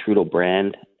damaged the Trudeau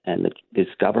brand and this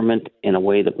government in a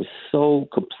way that was so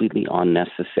completely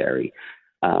unnecessary.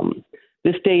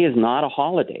 This day is not a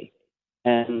holiday.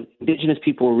 And Indigenous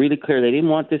people were really clear. They didn't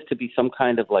want this to be some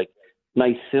kind of like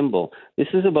nice symbol. This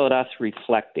is about us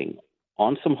reflecting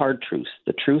on some hard truths.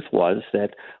 The truth was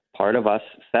that part of us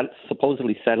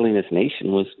supposedly settling this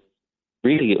nation was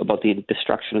really about the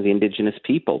destruction of the Indigenous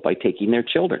people by taking their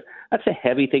children. That's a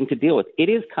heavy thing to deal with. It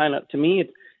is kind of, to me,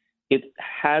 it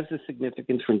has a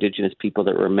significance for Indigenous people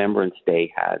that Remembrance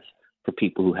Day has for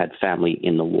people who had family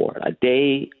in the war. A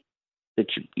day that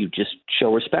you just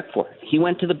show respect for. He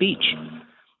went to the beach.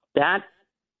 That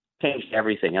changed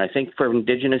everything. And I think for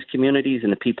Indigenous communities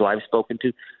and the people I've spoken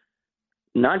to,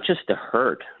 not just the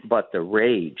hurt, but the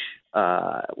rage.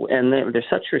 And they're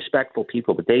such respectful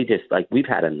people, but they just, like, we've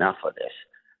had enough of this.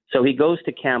 So he goes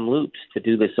to Kamloops to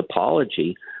do this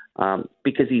apology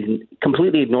because he's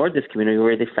completely ignored this community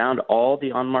where they found all the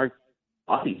unmarked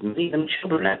bodies, many of them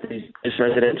children at this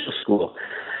residential school.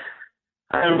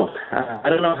 I don't know. I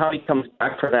don't know how he comes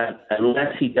back for that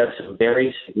unless he does some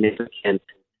very significant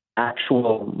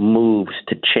actual moves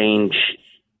to change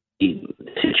the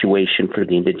situation for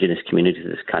the Indigenous communities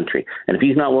of this country. And if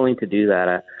he's not willing to do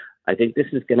that, I think this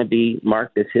is going to be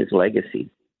marked as his legacy.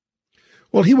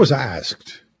 Well, he was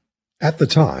asked at the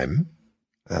time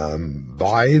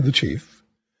by the chief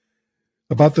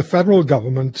about the federal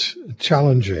government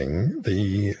challenging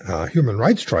the Human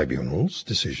Rights Tribunal's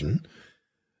decision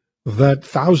that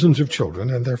thousands of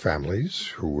children and their families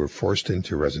who were forced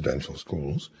into residential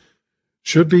schools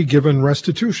should be given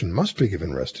restitution, must be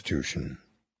given restitution.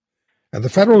 And the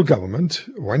federal government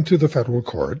went to the federal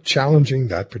court challenging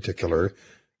that particular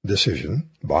decision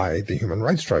by the Human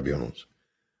Rights Tribunals.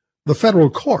 The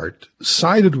federal court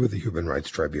sided with the Human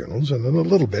Rights Tribunals, and in a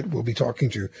little bit we'll be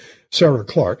talking to Sarah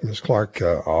Clark, Ms. Clark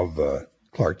of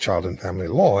Clark Child and Family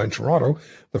Law in Toronto.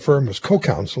 The firm was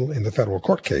co-counsel in the federal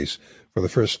court case for the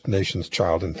First Nations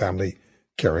Child and Family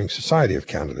Caring Society of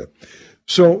Canada.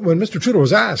 So when Mr. Trudeau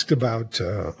was asked about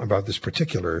this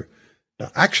particular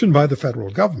action by the federal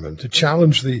government to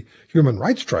challenge the Human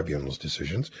Rights Tribunal's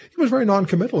decisions, he was very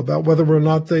non-committal about whether or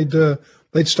not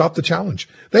they'd stop the challenge.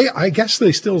 I guess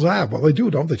they still have. Well, they do,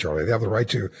 don't they, Charlie? They have the right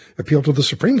to appeal to the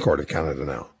Supreme Court of Canada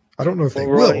now. I don't know if they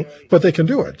will, but they can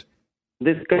do it.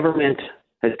 This government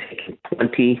has taken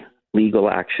 20 legal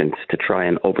actions to try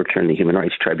and overturn the Human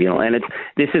Rights Tribunal. And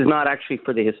this is not actually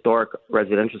for the historic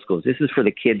residential schools. This is for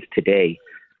the kids today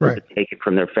who have to take it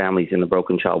from their families in the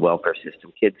broken child welfare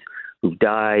system, kids who've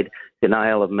died,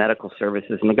 denial of medical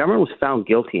services. And the government was found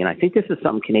guilty. And I think this is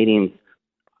something Canadians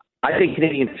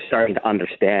are starting to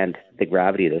understand the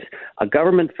gravity of this. A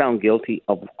government found guilty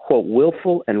of, quote,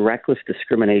 willful and reckless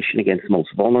discrimination against the most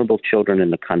vulnerable children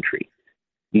in the country.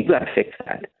 You've got to fix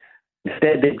that.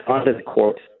 Instead, they've gone to the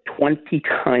courts 20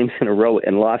 times in a row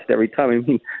and lost every time. I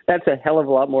mean, that's a hell of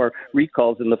a lot more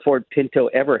recalls than the Ford Pinto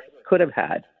ever could have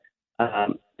had.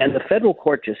 And the federal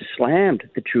court just slammed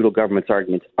the Trudeau government's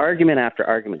arguments, argument after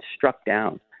argument, struck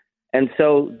down. And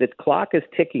so the clock is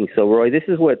ticking. So, Roy, this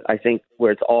is what I think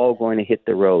where it's all going to hit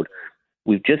the road.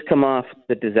 We've just come off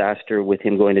the disaster with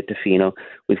him going to Tofino.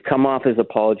 We've come off his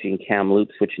apology in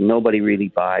Kamloops, which nobody really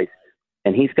buys.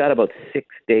 And he's got about 6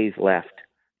 days left.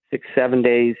 6-7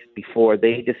 days before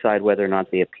they decide whether or not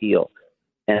they appeal.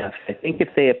 And I think if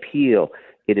they appeal,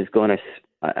 it is going to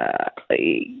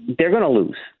they're going to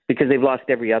lose because they've lost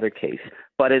every other case.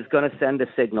 But it's going to send a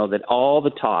signal that all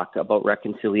the talk about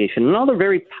reconciliation and all the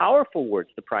very powerful words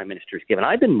the Prime Minister has given.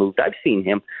 I've been moved. I've seen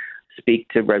him speak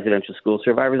to residential school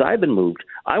survivors. I've been moved.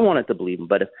 I wanted to believe him.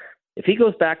 But if he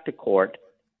goes back to court,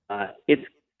 it's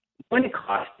going to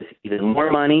cost us even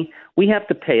more money. We have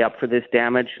to pay up for this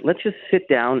damage. Let's just sit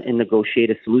down and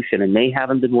negotiate a solution. And they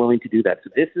haven't been willing to do that. So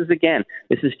this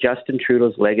is Justin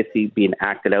Trudeau's legacy being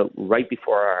acted out right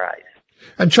before our eyes.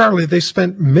 And Charlie, they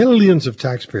spent millions of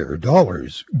taxpayer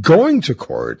dollars going to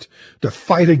court to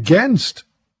fight against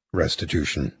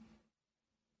restitution.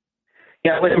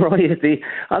 Yeah, Roy, the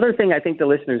other thing I think the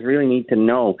listeners really need to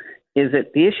know is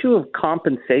that the issue of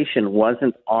compensation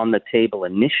wasn't on the table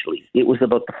initially. It was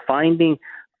about the finding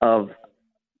of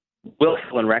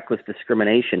willful and reckless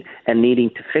discrimination and needing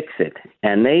to fix it.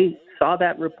 And they saw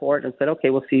that report and said, okay,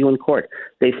 we'll see you in court.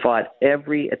 They fought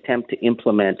every attempt to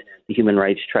implement the Human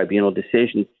Rights Tribunal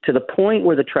decision to the point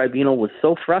where the tribunal was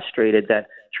so frustrated that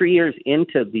 3 years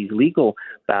into these legal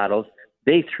battles,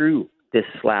 they threw this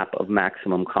slap of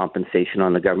maximum compensation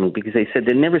on the government because they said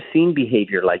they'd never seen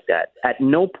behavior like that. At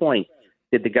no point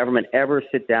did the government ever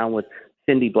sit down with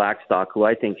Cindy Blackstock, who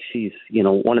I think she's,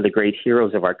 one of the great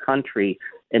heroes of our country,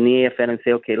 and the AFN and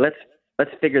say, okay,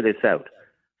 let's figure this out.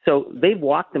 So they've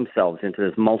walked themselves into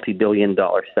this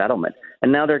multi-billion-dollar settlement,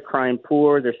 and now they're crying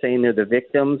poor. They're saying they're the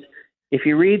victims. If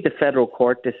you read the federal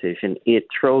court decision, it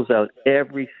throws out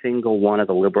every single one of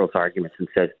the Liberals' arguments and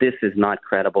says, this is not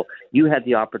credible. You had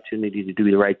the opportunity to do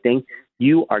the right thing.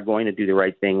 You are going to do the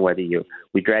right thing, whether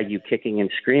we drag you kicking and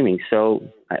screaming. So,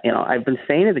 I've been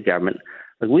saying to the government,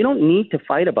 we don't need to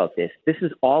fight about this. This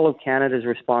is all of Canada's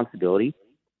responsibility.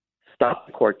 Stop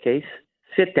the court case.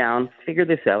 Sit down, figure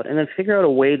this out, and then figure out a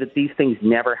way that these things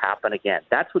never happen again.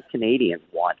 That's what Canadians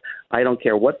want. I don't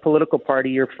care what political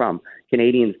party you're from.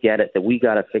 Canadians get it that we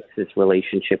got to fix this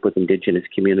relationship with Indigenous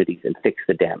communities and fix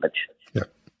the damage. Yeah.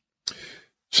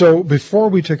 So before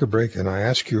we take a break and I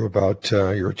ask you about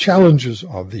your challenges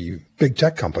of the big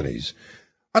tech companies,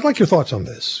 I'd like your thoughts on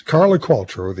this. Carla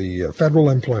Qualtrough, the federal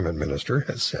employment minister,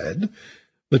 has said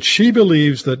that she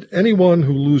believes that anyone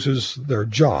who loses their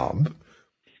job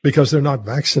because they're not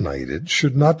vaccinated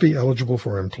should not be eligible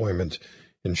for employment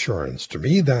insurance. To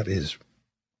me, that is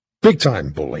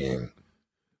big-time bullying.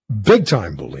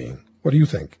 Big-time bullying. What do you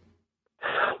think?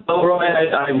 Well, Roy, I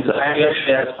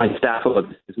actually asked my staff about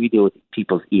this because we deal with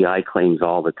people's EI claims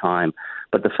all the time.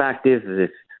 But the fact is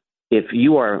if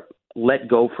you are let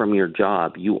go from your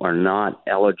job, you are not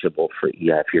eligible for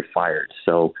EI if you're fired.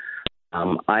 So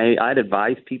I'd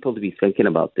advise people to be thinking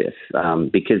about this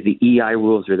because the EI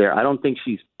rules are there. I don't think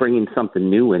she's bringing something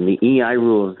new in. The EI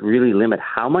rules really limit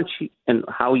how much and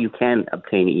how you can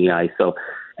obtain EI. So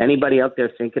anybody out there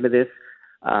thinking of this,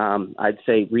 I'd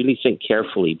say really think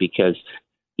carefully because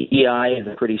EI is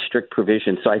a pretty strict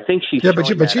provision. So I think she's but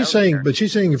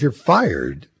she's saying if you're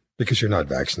fired because you're not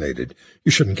vaccinated,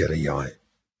 you shouldn't get EI.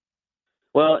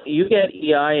 Well, you get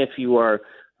EI if you are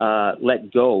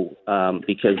let go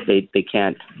because they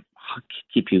can't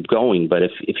keep you going. But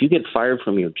if you get fired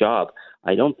from your job,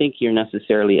 I don't think you're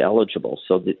necessarily eligible.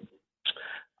 So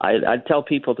I'd tell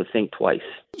people to think twice.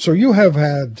 So you have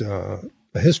had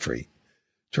a history,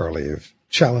 Charlie, of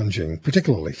challenging,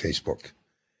 particularly Facebook.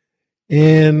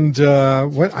 And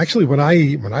when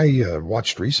I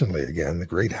watched recently again The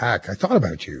Great Hack, I thought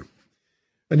about you.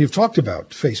 And you've talked about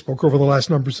Facebook over the last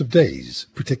numbers of days,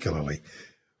 particularly.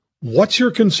 What's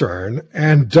your concern?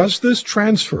 And does this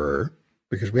transfer,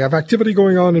 because we have activity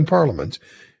going on in Parliament,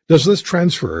 does this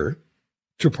transfer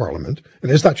to Parliament?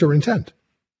 And is that your intent?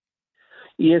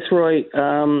 Yes, Roy.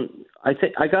 I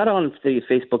think I got on the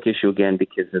Facebook issue again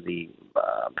because of the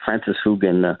Frances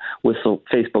Haugen,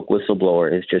 Facebook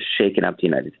whistleblower, is just shaking up the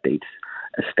United States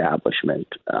establishment.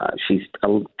 She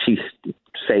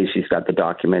says she's got the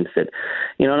documents that,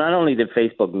 not only did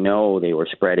Facebook know they were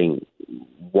spreading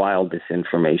wild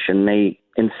disinformation, they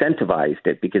incentivized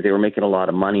it because they were making a lot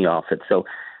of money off it. So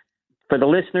for the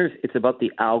listeners, it's about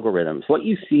the algorithms. What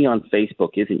you see on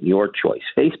Facebook isn't your choice.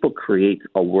 Facebook creates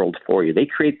a world for you. They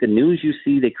create the news you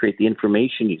see. They create the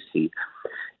information you see.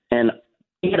 And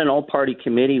we had an all-party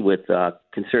committee with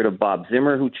Conservative Bob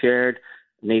Zimmer, who chaired,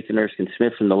 Nathan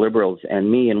Erskine-Smith from the Liberals, and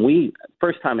me. And we,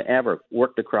 first time ever,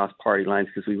 worked across party lines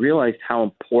because we realized how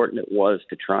important it was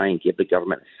to try and give the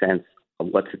government a sense of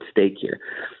what's at stake here.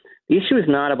 The issue is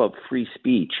not about free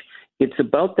speech. It's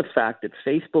about the fact that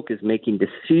Facebook is making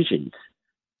decisions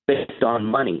based on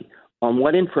money, on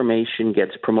what information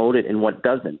gets promoted and what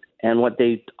doesn't. And what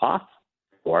they opt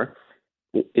for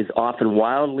is often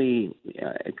wildly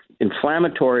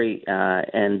inflammatory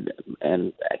and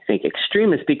I think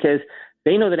extremist because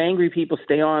they know that angry people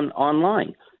stay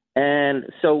online. And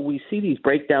so we see these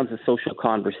breakdowns of social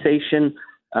conversation.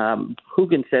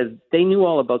 Haugen says they knew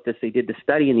all about this. They did the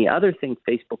study. And the other thing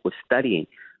Facebook was studying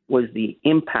was the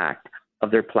impact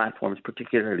of their platforms,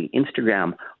 particularly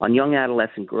Instagram, on young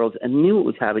adolescent girls, and knew it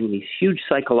was having these huge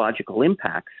psychological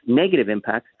impacts, negative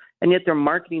impacts, and yet they're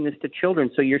marketing this to children.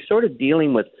 So you're sort of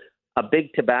dealing with a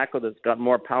big tobacco that's got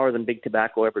more power than big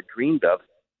tobacco ever dreamed of.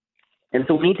 And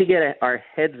so we need to get our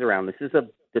heads around this. This is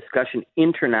a discussion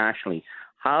internationally.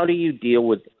 How do you deal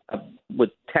with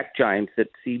tech giants that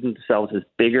see themselves as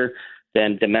bigger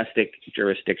than domestic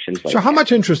jurisdictions? So how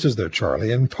much interest is there,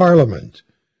 Charlie, in Parliament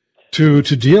to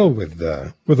deal with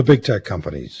the big tech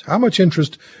companies? How much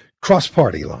interest cross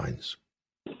party lines?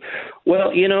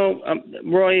 Well,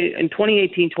 Roy, in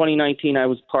 2018, 2019, I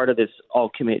was part of this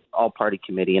all-party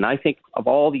committee, and I think of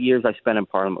all the years I spent in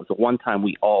Parliament, it was the one time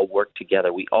we all worked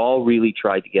together. We all really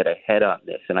tried to get ahead on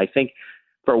this, and I think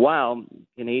for a while,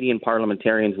 Canadian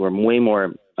parliamentarians were way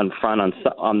more front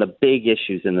on the big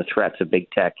issues and the threats of big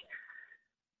tech.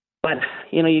 But,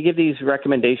 you give these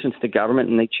recommendations to government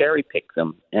and they cherry pick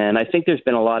them. And I think there's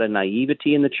been a lot of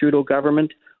naivety in the Trudeau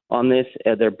government on this.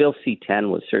 Their Bill C-10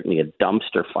 was certainly a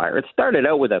dumpster fire. It started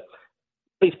out with a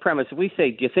base premise. If we say,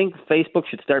 do you think Facebook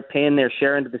should start paying their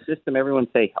share into the system? Everyone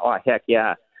say, oh, heck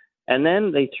yeah. And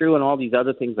then they threw in all these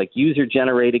other things like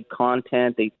user-generated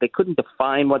content. They couldn't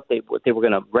define what they were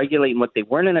going to regulate and what they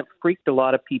weren't, and it freaked a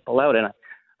lot of people out. And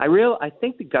I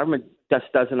think the government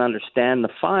just doesn't understand the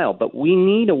file, but we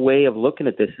need a way of looking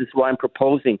at this. This is why I'm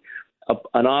proposing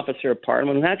an officer of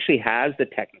parliament who actually has the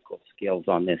technical skills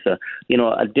on this, a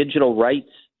digital rights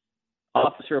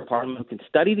officer of parliament who can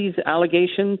study these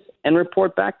allegations and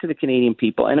report back to the Canadian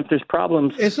people. And if there's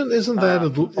problems, isn't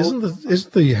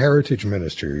the Heritage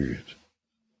Minister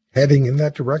heading in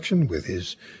that direction with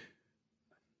his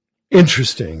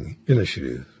interesting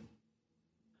initiative?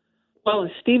 Well,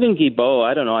 Stephen Guilbeault,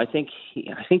 I don't know. I think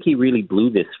he really blew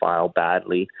this file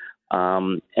badly,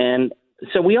 and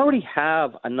so we already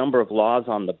have a number of laws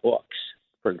on the books.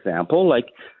 For example, like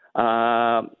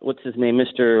what's his name,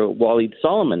 Mr. Waleed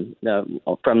Solomon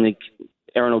from the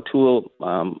Aaron O'Toole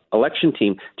election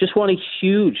team, just won a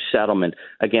huge settlement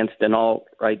against an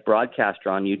alt-right broadcaster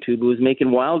on YouTube who was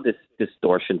making wild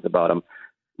distortions about him.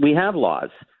 We have laws.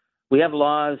 We have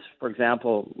laws, for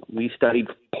example, we studied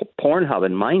Pornhub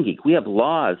and MindGeek. We have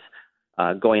laws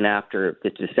going after the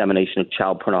dissemination of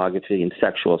child pornography and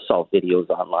sexual assault videos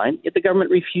online. Yet the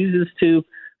government refuses to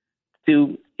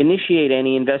initiate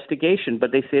any investigation,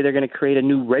 but they say they're going to create a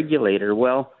new regulator.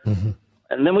 Well,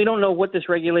 and then we don't know what this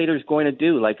regulator is going to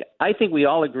do. Like, I think we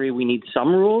all agree we need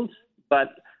some rules, but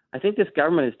I think this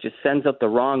government just sends out the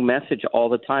wrong message all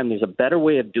the time. There's a better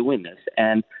way of doing this.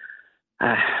 And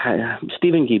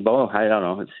Stephen Guilbeault, I don't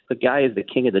know. The guy is the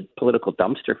king of the political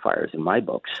dumpster fires in my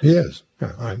books. He is.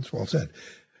 That's well said.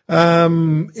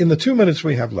 In the 2 minutes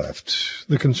we have left,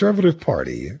 the Conservative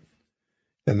Party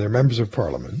and their members of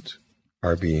Parliament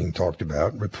are being talked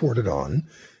about, reported on.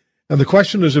 And the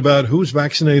question is about who's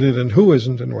vaccinated and who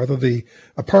isn't, and whether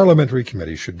a parliamentary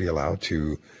committee should be allowed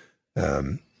to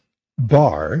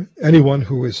bar anyone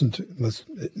who isn't,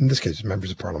 in this case,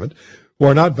 members of Parliament, who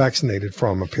are not vaccinated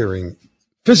from appearing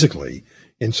physically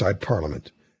inside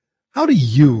Parliament. How do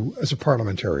you, as a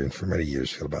parliamentarian for many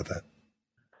years, feel about that?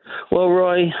 Well,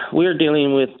 Roy, we're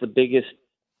dealing with the biggest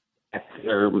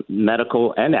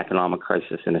medical and economic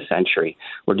crisis in a century.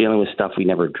 We're dealing with stuff we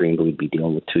never dreamed we'd be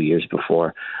dealing with 2 years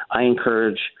before. I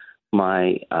encourage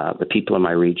the people in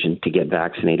my region to get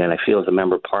vaccinated, and I feel as a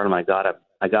member of Parliament,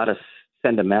 I gotta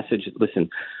send a message. Listen,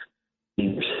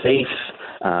 you're safe.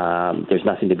 There's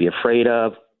nothing to be afraid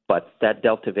of. But that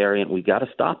Delta variant, we got to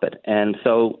stop it. And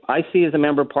so I see as a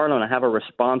member of Parliament, I have a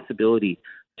responsibility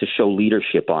to show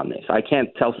leadership on this. I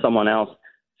can't tell someone else,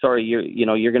 sorry,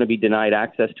 you're going to be denied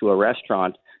access to a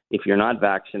restaurant if you're not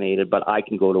vaccinated, but I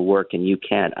can go to work and you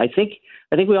can't. I think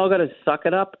we all got to suck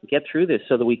it up, get through this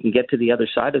so that we can get to the other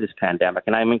side of this pandemic.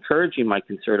 And I'm encouraging my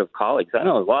Conservative colleagues. I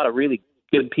know a lot of really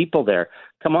good people there.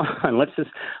 Come on, let's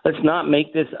not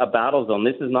make this a battle zone.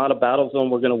 This is not a battle zone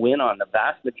we're going to win on. The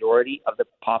vast majority of the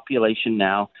population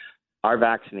now are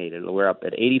vaccinated. We're up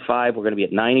at 85. We're going to be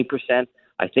at 90%.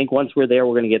 I think once we're there,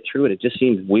 we're going to get through it. It just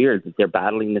seems weird that they're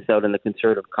battling this out in the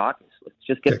Conservative caucus. Let's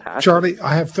just get past Charlie,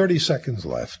 I have 30 seconds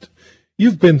left.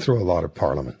 You've been through a lot of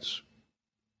parliaments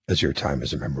as your time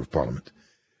as a member of Parliament.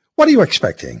 What are you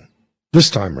expecting this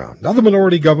time round? Another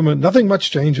minority government, nothing much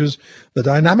changes. The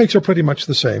dynamics are pretty much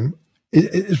the same.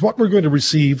 Is what we're going to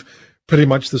receive pretty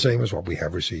much the same as what we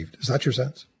have received? Is that your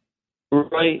sense?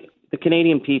 Right. The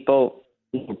Canadian people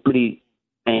were pretty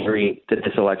angry that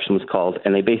this election was called,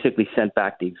 and they basically sent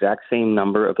back the exact same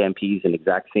number of MPs and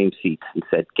exact same seats and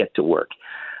said, get to work.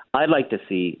 I'd like to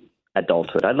see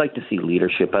adulthood. I'd like to see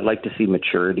leadership. I'd like to see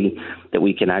maturity, that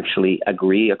we can actually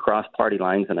agree across party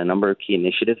lines on a number of key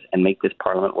initiatives and make this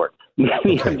parliament work.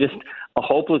 Maybe I'm just a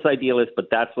hopeless idealist, but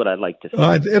that's what I'd like to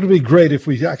see. It'll be great if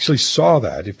we actually saw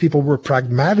that. If people were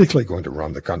pragmatically going to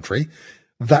run the country,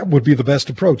 that would be the best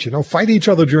approach. Fight each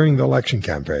other during the election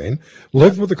campaign,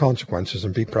 live with the consequences,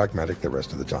 and be pragmatic the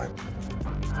rest of the time.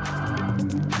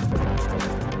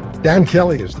 Dan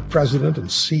Kelly is the president and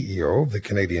CEO of the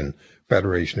Canadian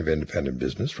Federation of Independent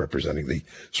Business, representing the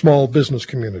small business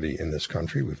community in this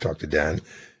country. We've talked to Dan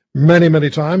many, many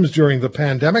times during the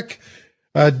pandemic.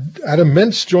 Adam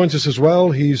Mintz joins us as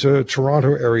well. He's a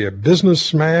Toronto area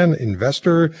businessman,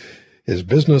 investor. His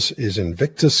business is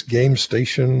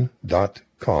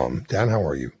InvictusGameStation.com. Dan, how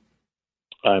are you?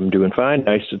 I'm doing fine.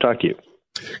 Nice to talk to you.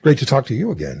 Great to talk to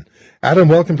you again. Adam,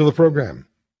 welcome to the program.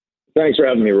 Thanks for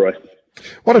having me, Roy. I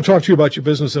want to talk to you about your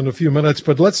business in a few minutes,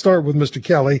 but let's start with Mr.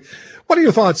 Kelly. What are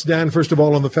your thoughts, Dan, first of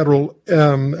all, on the federal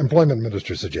employment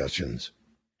minister's suggestions?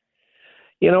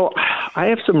 I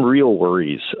have some real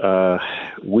worries.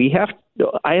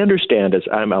 I understand, as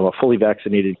I'm a fully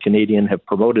vaccinated Canadian, have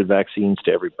promoted vaccines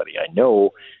to everybody I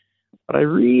know, but I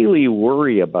really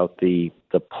worry about the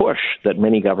push that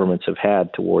many governments have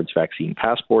had towards vaccine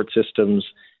passport systems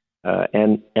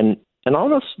and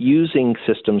almost using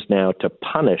systems now to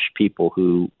punish people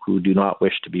who do not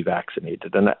wish to be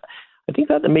vaccinated. And I think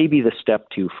that may be the step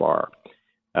too far.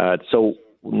 So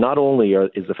not only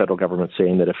is the federal government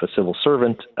saying that if a civil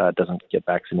servant doesn't get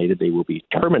vaccinated, they will be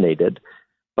terminated,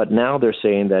 but now they're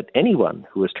saying that anyone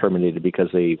who is terminated because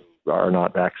they are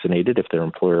not vaccinated, if their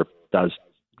employer does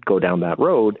go down that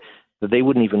road, that they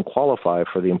wouldn't even qualify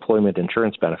for the employment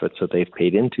insurance benefits that they've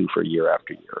paid into for year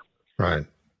after year. Right.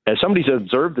 As somebody's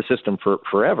observed the system for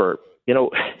forever,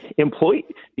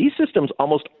 these systems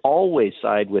almost always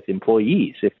side with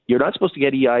employees. If you're not supposed to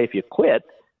get EI if you quit,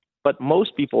 but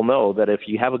most people know that if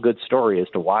you have a good story as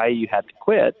to why you had to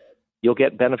quit, you'll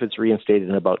get benefits reinstated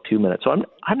in about 2 minutes. So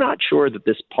I'm not sure that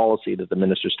this policy that the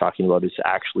minister's talking about is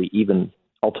actually even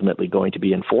ultimately going to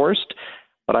be enforced.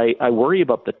 But I worry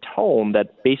about the tone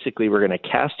that basically we're going to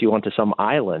cast you onto some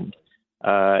island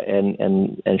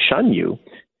and shun you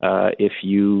if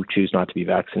you choose not to be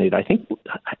vaccinated. I think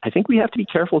we have to be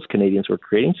careful as Canadians. We're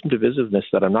creating some divisiveness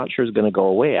that I'm not sure is going to go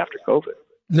away after COVID.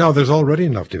 No, there's already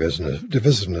enough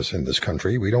divisiveness in this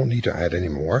country. We don't need to add any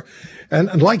more.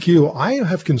 And like you, I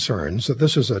have concerns that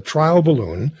this is a trial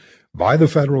balloon by the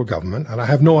federal government, and I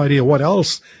have no idea what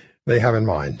else they have in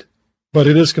mind. But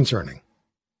it is concerning.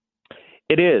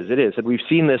 It is. And we've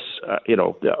seen this,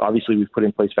 obviously we've put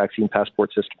in place vaccine passport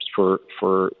systems for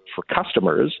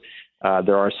customers.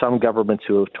 There are some governments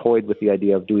who have toyed with the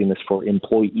idea of doing this for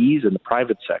employees in the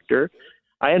private sector.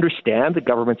 I understand the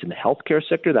governments in the healthcare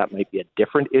sector, that might be a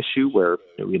different issue where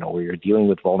you're dealing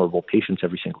with vulnerable patients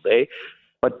every single day.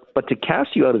 But to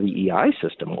cast you out of the EI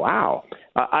system, wow.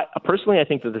 Personally, I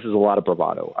think that this is a lot of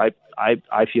bravado.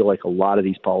 I feel like a lot of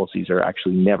these policies are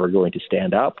actually never going to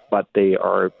stand up, but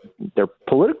they're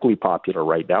politically popular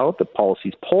right now. The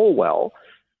policies poll well,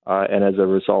 and as a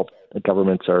result, the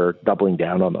governments are doubling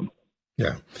down on them.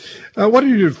 Yeah. What are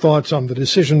your thoughts on the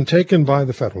decision taken by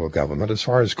the federal government as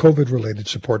far as COVID-related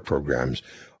support programs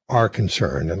are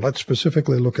concerned? And let's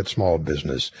specifically look at small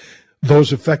business,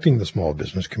 those affecting the small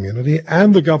business community,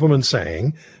 and the government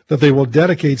saying that they will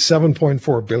dedicate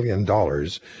 $7.4 billion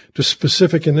to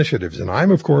specific initiatives. And I'm,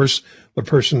 of course, the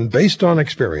person, based on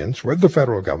experience with the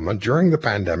federal government during the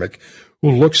pandemic,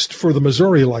 who looks for the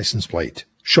Missouri license plate.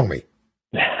 Show me.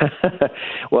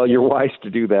 Well, you're wise to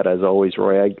do that, as always,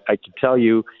 Roy. I can tell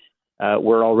you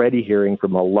we're already hearing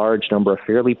from a large number of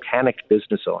fairly panicked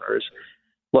business owners.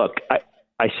 Look,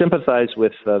 I sympathize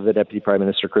with the Deputy Prime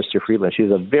Minister, Chrystia Freeland. She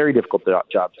has a very difficult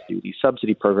job to do. These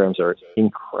subsidy programs are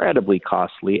incredibly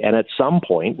costly, and at some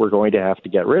point, we're going to have to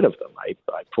get rid of them. I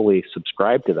fully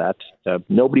subscribe to that.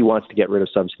 Nobody wants to get rid of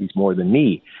subsidies more than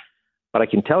me. But I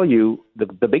can tell you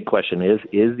the big question is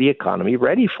the economy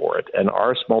ready for it? And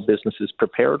are small businesses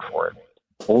prepared for it?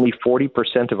 Only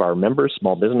 40% of our members,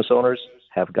 small business owners,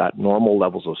 have got normal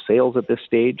levels of sales at this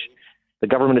stage. The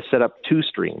government has set up two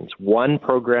streams, one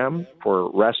program for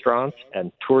restaurants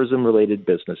and tourism-related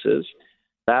businesses.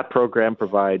 That program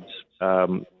provides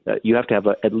you have to have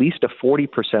at least a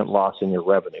 40% loss in your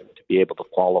revenue to be able to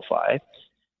qualify.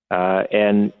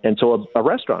 And so a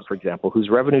restaurant, for example,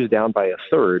 whose revenue is down by a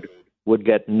third, would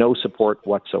get no support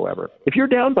whatsoever. If you're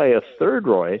down by a third,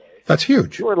 Roy, that's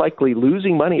huge. You are likely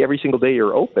losing money every single day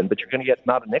you're open, but you're going to get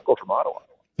not a nickel from Ottawa.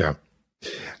 Yeah.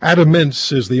 Adam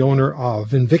Mintz is the owner of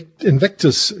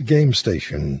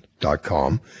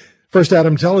InvictusGameStation.com. First,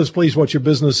 Adam, tell us, please, what your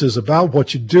business is about,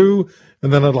 what you do,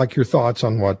 and then I'd like your thoughts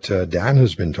on what Dan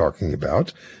has been talking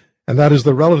about, and that is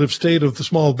the relative state of the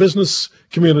small business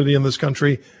community in this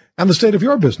country and the state of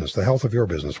your business, the health of your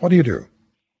business. What do you do?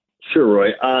 Sure, Roy.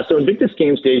 So Invictus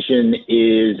Game Station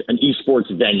is an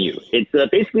esports venue. It's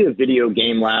basically a video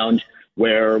game lounge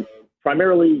where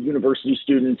primarily university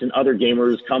students and other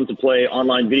gamers come to play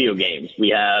online video games. We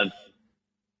have...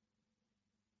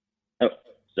 Oh,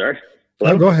 sorry.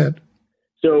 Hello? No, go ahead.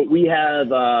 So we have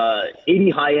 80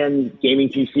 high-end gaming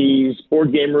PCs,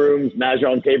 board game rooms,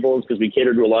 Mahjong tables, because we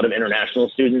cater to a lot of international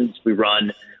students. We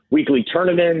run weekly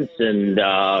tournaments and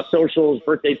socials,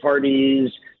 birthday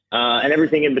parties, and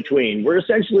everything in between. We're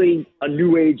essentially a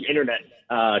new age internet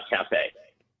cafe.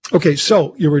 Okay,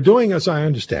 so you were doing, as I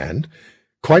understand,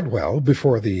 quite well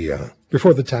before the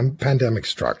pandemic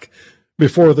struck,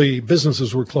 before the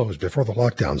businesses were closed, before the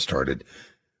lockdown started.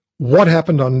 What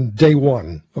happened on day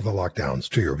one of the lockdowns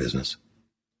to your business?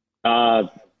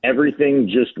 Everything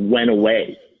just went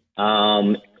away.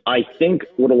 I think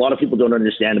what a lot of people don't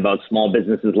understand about small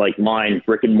businesses like mine,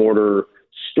 brick and mortar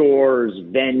stores,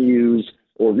 venues,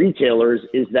 or retailers,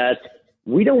 is that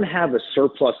we don't have a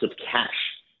surplus of cash.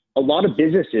 A lot of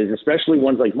businesses, especially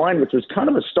ones like mine, which was kind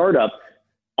of a startup,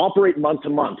 operate month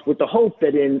to month with the hope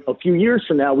that in a few years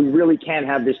from now, we really can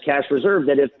have this cash reserve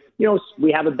that if,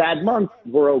 we have a bad month,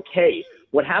 we're okay.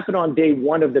 What happened on day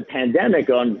one of the pandemic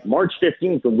on March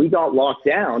 15th, when we got locked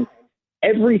down,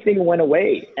 everything went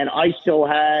away. And I still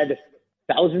had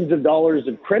thousands of dollars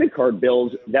of credit card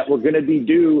bills that were going to be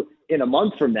due in a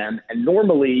month from them. And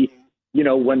normally,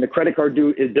 when the credit card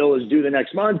bill is due the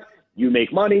next month, you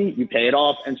make money, you pay it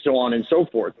off, and so on and so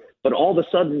forth. But all of a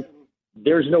sudden,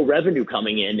 there's no revenue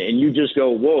coming in, and you just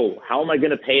go, whoa, how am I going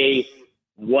to pay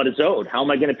what is owed? How am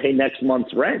I going to pay next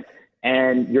month's rent?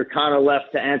 And you're kind of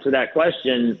left to answer that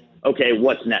question, okay,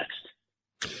 what's next?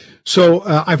 So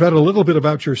I've read a little bit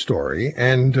about your story,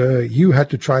 and you had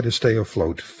to try to stay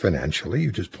afloat financially.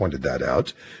 You just pointed that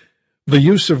out. The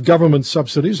use of government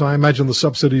subsidies, I imagine the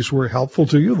subsidies were helpful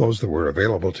to you, those that were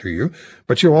available to you,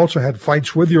 but you also had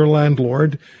fights with your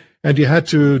landlord, and you had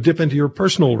to dip into your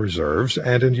personal reserves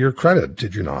and into your credit,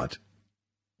 did you not?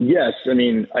 Yes.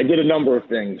 I did a number of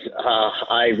things.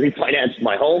 I refinanced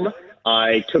my home.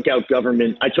 I took out the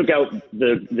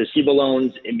CEBA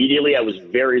loans immediately. I was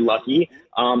very lucky.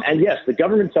 And yes, the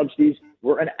government subsidies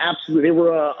were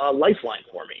a lifeline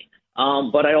for me.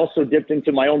 But I also dipped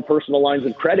into my own personal lines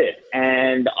of credit,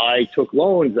 and I took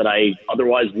loans that I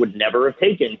otherwise would never have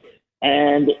taken.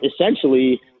 And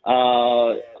essentially,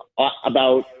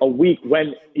 about a week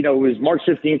when, it was March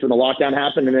 15th when the lockdown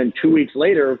happened. And then 2 weeks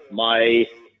later, my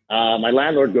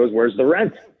landlord goes, "Where's the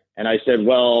rent?" And I said,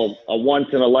 "Well, a once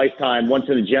in a lifetime, once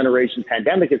in a generation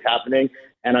pandemic is happening.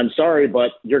 And I'm sorry,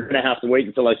 but you're going to have to wait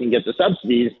until I can get the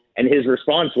subsidies." And his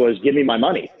response was, "Give me my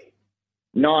money."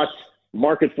 Not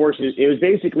market forces. It was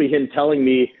basically him telling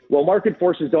me, well, market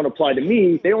forces don't apply to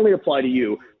me. They only apply to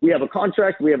you. We have a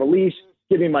contract. We have a lease.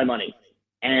 Give me my money.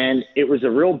 And it was a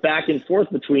real back and forth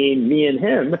between me and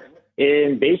him,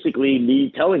 and basically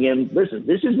me telling him, listen,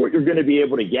 this is what you're going to be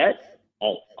able to get.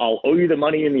 I'll owe you the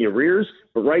money in the arrears,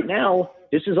 but right now,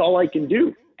 this is all I can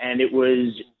do. And it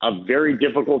was a very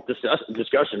difficult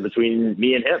discussion between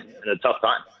me and him in a tough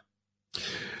time.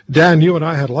 Dan, you and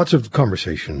I had lots of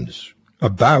conversations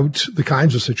about the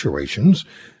kinds of situations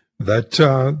that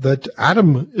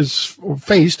Adam is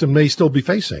faced and may still be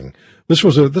facing. This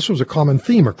was a common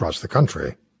theme across the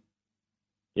country.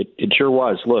 It sure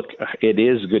was. Look, it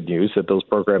is good news that those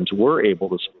programs were able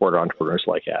to support entrepreneurs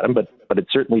like Adam, but it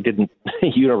certainly didn't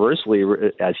universally,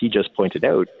 as he just pointed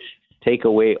out, take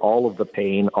away all of the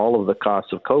pain, all of the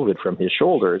costs of COVID from his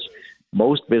shoulders.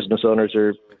 Most business owners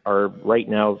are right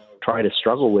now trying to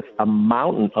struggle with a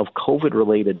mountain of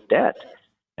COVID-related debt.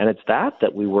 And it's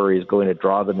that we worry is going to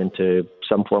draw them into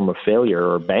some form of failure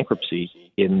or bankruptcy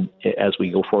as we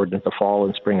go forward into the fall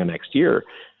and spring of next year.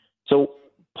 So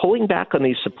pulling back on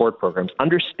these support programs,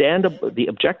 understandable. The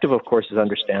objective, of course, is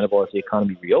understandable as the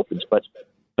economy reopens. But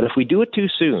if we do it too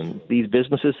soon, these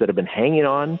businesses that have been hanging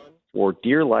on for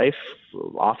dear life,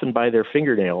 often by their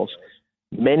fingernails,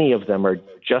 many of them are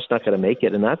just not going to make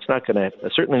it, and that's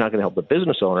certainly not going to help the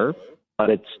business owner. But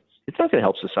it's not going to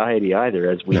help society either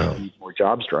as we see more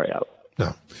jobs dry out.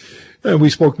 No. We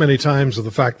spoke many times of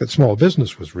the fact that small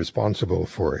business was responsible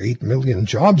for 8 million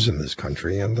jobs in this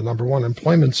country and the number one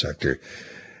employment sector.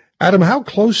 Adam, how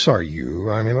close are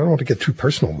you? I don't want to get too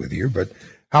personal with you, but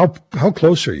how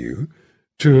close are you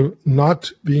to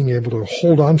not being able to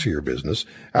hold on to your business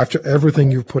after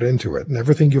everything you've put into it and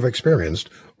everything you've experienced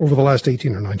over the last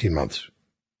 18 or 19 months?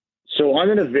 So I'm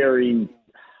in a very,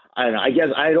 I guess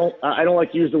I don't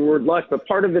like to use the word luck, but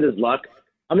part of it is luck.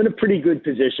 I'm in a pretty good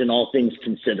position, all things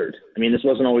considered. This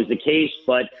wasn't always the case,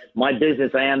 but my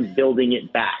business, I am building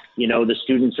it back. The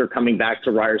students are coming back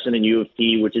to Ryerson and U of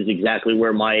T, which is exactly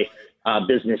where my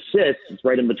business sits. It's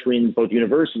right in between both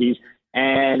universities.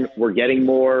 And we're getting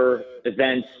more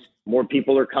events. More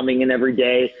people are coming in every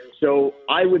day. So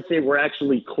I would say we're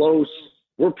actually close.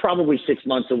 We're probably 6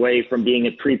 months away from being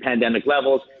at pre-pandemic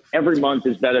levels. Every month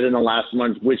is better than the last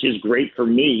month, which is great for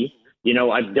me.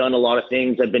 I've done a lot of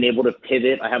things. I've been able to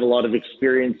pivot. I have a lot of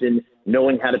experience in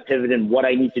knowing how to pivot and what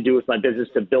I need to do with my business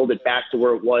to build it back to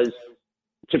where it was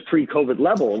to pre-COVID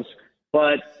levels.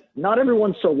 But not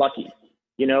everyone's so lucky.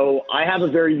 I have a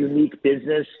very unique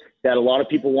business that a lot of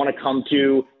people want to come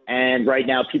to. And right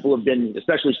now people have been,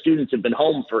 especially students, have been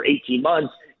home for 18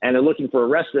 months and they're looking for a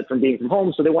respite from being from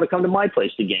home. So they want to come to my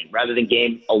place to game rather than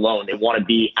game alone. They want to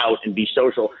be out and be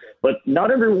social. but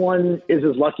not everyone is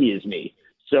as lucky as me.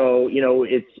 So,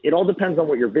 it all depends on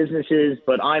what your business is.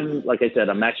 But like I said,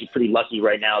 I'm actually pretty lucky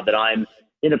right now that I'm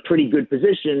in a pretty good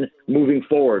position moving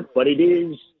forward. But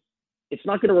it's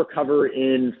not going to recover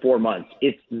in 4 months.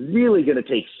 It's really going to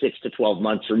take 6 to 12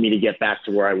 months for me to get back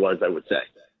to where I was, I would say.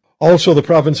 Also, the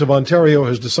province of Ontario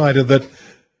has decided that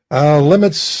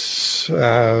limits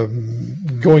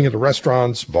going into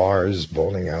restaurants, bars,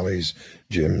 bowling alleys,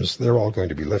 gyms, they're all going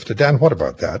to be lifted. Dan, what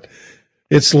about that?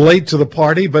 It's late to the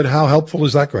party, but how helpful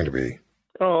is that going to be?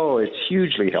 Oh, it's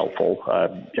hugely helpful.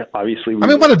 Obviously,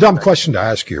 what a dumb question to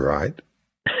ask you, right?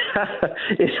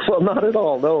 Well, not at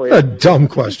all. No, a dumb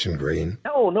question, Green.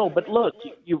 No, but look,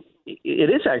 it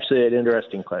is actually an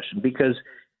interesting question because,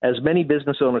 as many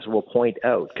business owners will point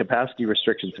out, capacity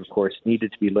restrictions, of course,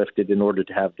 needed to be lifted in order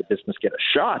to have the business get a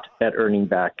shot at earning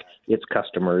back its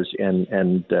customers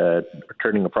and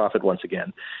returning a profit once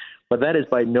again. But that is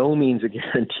by no means a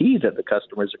guarantee that the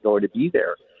customers are going to be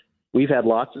there. We've had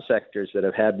lots of sectors that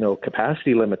have had no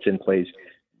capacity limits in place,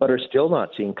 but are still not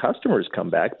seeing customers come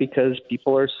back because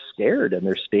people are scared and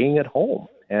they're staying at home.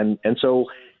 And so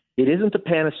it isn't the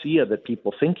panacea that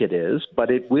people think it is,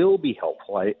 but it will be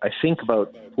helpful. I think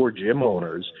about poor gym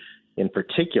owners in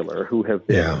particular who have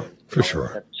been for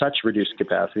sure at such reduced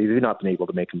capacity, they've not been able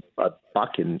to make a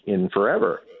buck in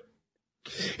forever.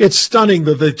 It's stunning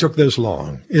that they took this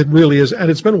long. It really is.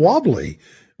 And it's been wobbly.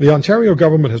 The Ontario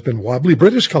government has been wobbly.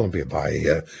 British Columbia,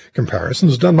 by comparison,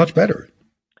 has done much better.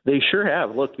 They sure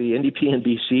have. Look, the NDP in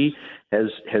BC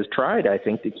has tried, I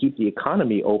think, to keep the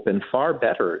economy open far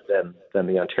better than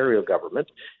the Ontario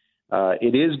government.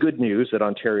 It is good news that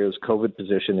Ontario's COVID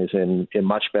position is in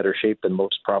much better shape than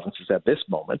most provinces at this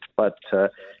moment. But,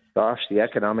 gosh, the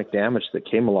economic damage that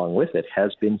came along with it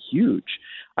has been huge.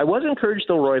 I was encouraged,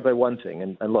 though, Roy, by one thing.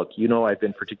 And look, I've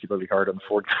been particularly hard on the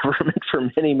Ford government for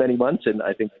many, many months, and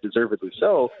I think deservedly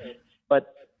so.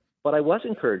 But I was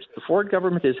encouraged. The Ford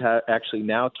government is actually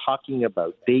now talking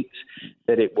about dates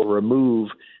that it will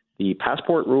remove the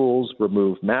passport rules,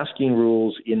 remove masking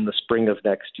rules in the spring of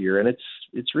next year. And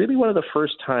it's really one of the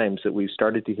first times that we've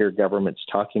started to hear governments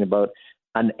talking about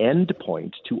an end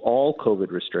point to all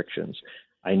COVID restrictions.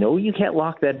 I know you can't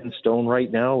lock that in stone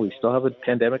right now. We still have a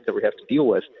pandemic that we have to deal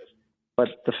with. But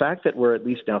the fact that we're at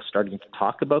least now starting to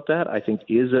talk about that, I think,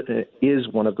 is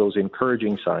one of those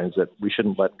encouraging signs that we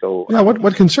shouldn't let go. Yeah,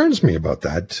 what concerns me about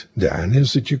that, Dan,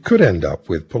 is that you could end up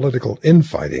with political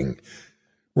infighting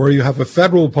where you have a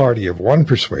federal party of one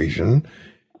persuasion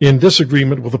in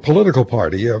disagreement with a political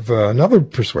party of another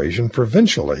persuasion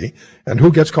provincially, and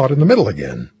who gets caught in the middle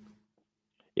again?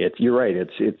 You're right.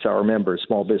 It's our members,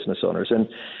 small business owners. And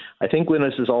I think when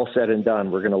this is all said and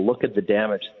done, we're going to look at the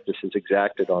damage this has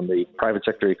exacted on the private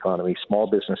sector economy, small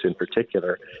business in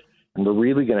particular, and we're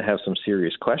really going to have some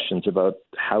serious questions about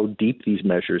how deep these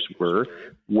measures were,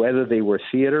 whether they were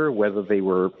theater, whether they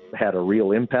had a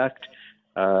real impact.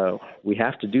 We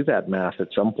have to do that math at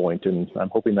some point, and I'm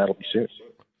hoping that'll be soon.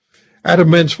 Adam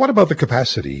Mintz, what about the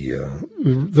capacity,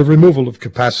 the removal of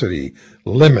capacity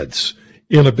limits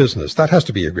in a business? That has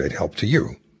to be a great help to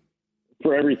you.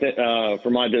 For everything,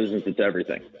 for my business, it's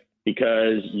everything,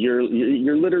 because you're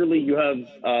literally, you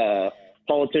have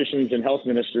politicians and health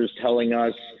ministers telling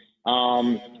us,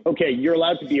 okay, you're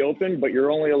allowed to be open, but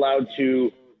you're only allowed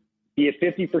to be at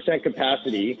 50%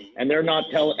 capacity, and they're not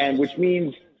and which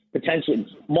means potentially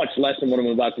much less than what I'm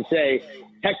about to say.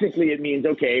 Technically, it means,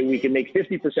 okay, we can make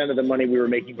 50% of the money we were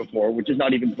making before, which is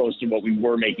not even close to what we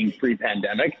were making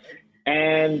pre-pandemic,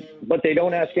 but they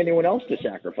don't ask anyone else to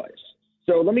sacrifice.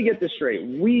 So let me get this straight.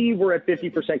 We were at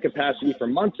 50% capacity for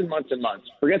months and months and months.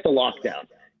 Forget the lockdown.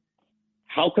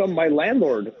 How come my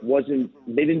landlord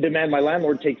they didn't demand my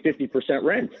landlord take 50%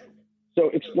 rent? So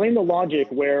explain the logic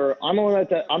where I'm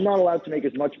not allowed to make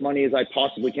as much money as I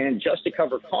possibly can just to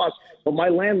cover costs, but my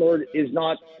landlord is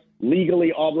not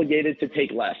legally obligated to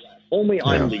take less. Only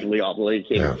I'm legally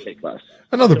obligated to take less.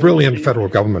 Another brilliant federal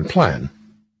government plan.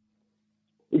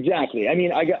 Exactly. I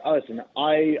mean, listen,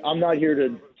 I'm not here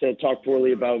to talk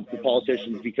poorly about the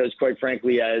politicians because, quite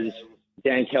frankly, as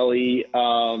Dan Kelly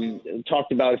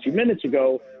talked about a few minutes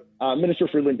ago, Minister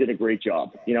Freeland did a great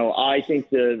job. I think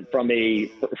for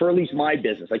at least my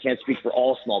business, I can't speak for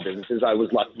all small businesses. I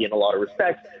was lucky in a lot of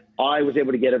respects. I was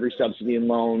able to get every subsidy and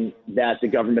loan that the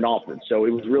government offered. So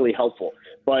it was really helpful.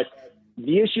 But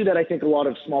the issue that I think a lot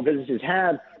of small businesses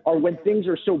have are when things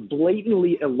are so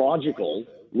blatantly illogical,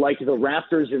 like the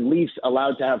Raptors and Leafs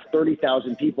allowed to have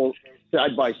 30,000 people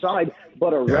side by side,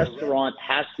 but a restaurant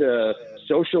has to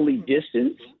socially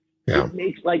distance Yeah. It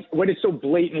makes, like, when it's so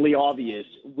blatantly obvious,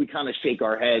 we kind of shake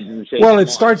our heads and say, well,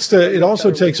 it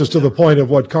also takes us to the point of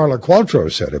what Carla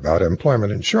Qualtrough said about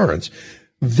employment insurance.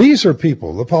 These are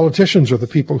people, the politicians are the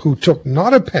people who took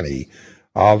not a penny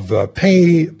of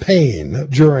pain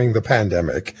during the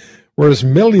pandemic, whereas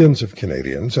millions of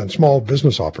Canadians and small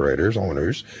business operators,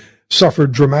 owners,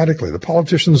 suffered dramatically. The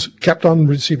politicians kept on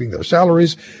receiving their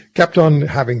salaries, kept on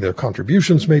having their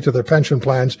contributions made to their pension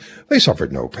plans. They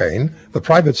suffered no pain. The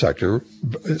private sector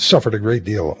suffered a great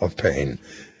deal of pain.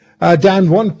 Dan,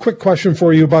 one quick question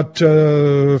for you, about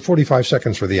 45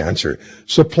 seconds for the answer.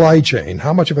 Supply chain,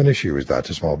 how much of an issue is that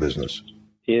to small business?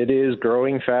 It is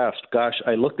growing fast. Gosh,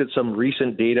 I looked at some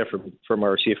recent data from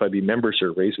our CFIB member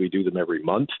surveys. We do them every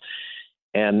month.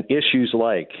 And issues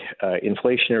like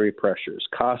inflationary pressures,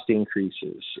 cost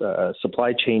increases,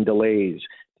 supply chain delays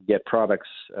to get products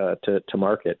to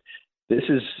market. This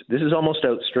is almost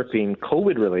outstripping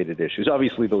COVID-related issues.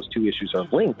 Obviously, those two issues are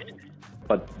linked,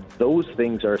 but those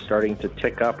things are starting to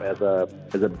tick up as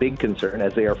a big concern,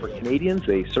 as they are for Canadians.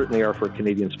 They certainly are for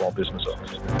Canadian small business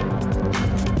owners.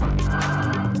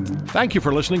 Thank you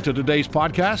for listening to today's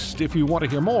podcast. If you want to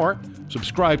hear more,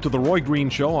 subscribe to The Roy Green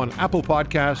Show on Apple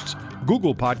Podcasts,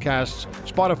 Google Podcasts,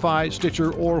 Spotify,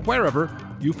 Stitcher, or wherever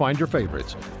you find your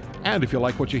favorites. And if you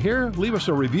like what you hear, leave us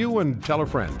a review and tell a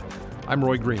friend. I'm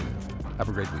Roy Green. Have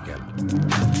a great weekend.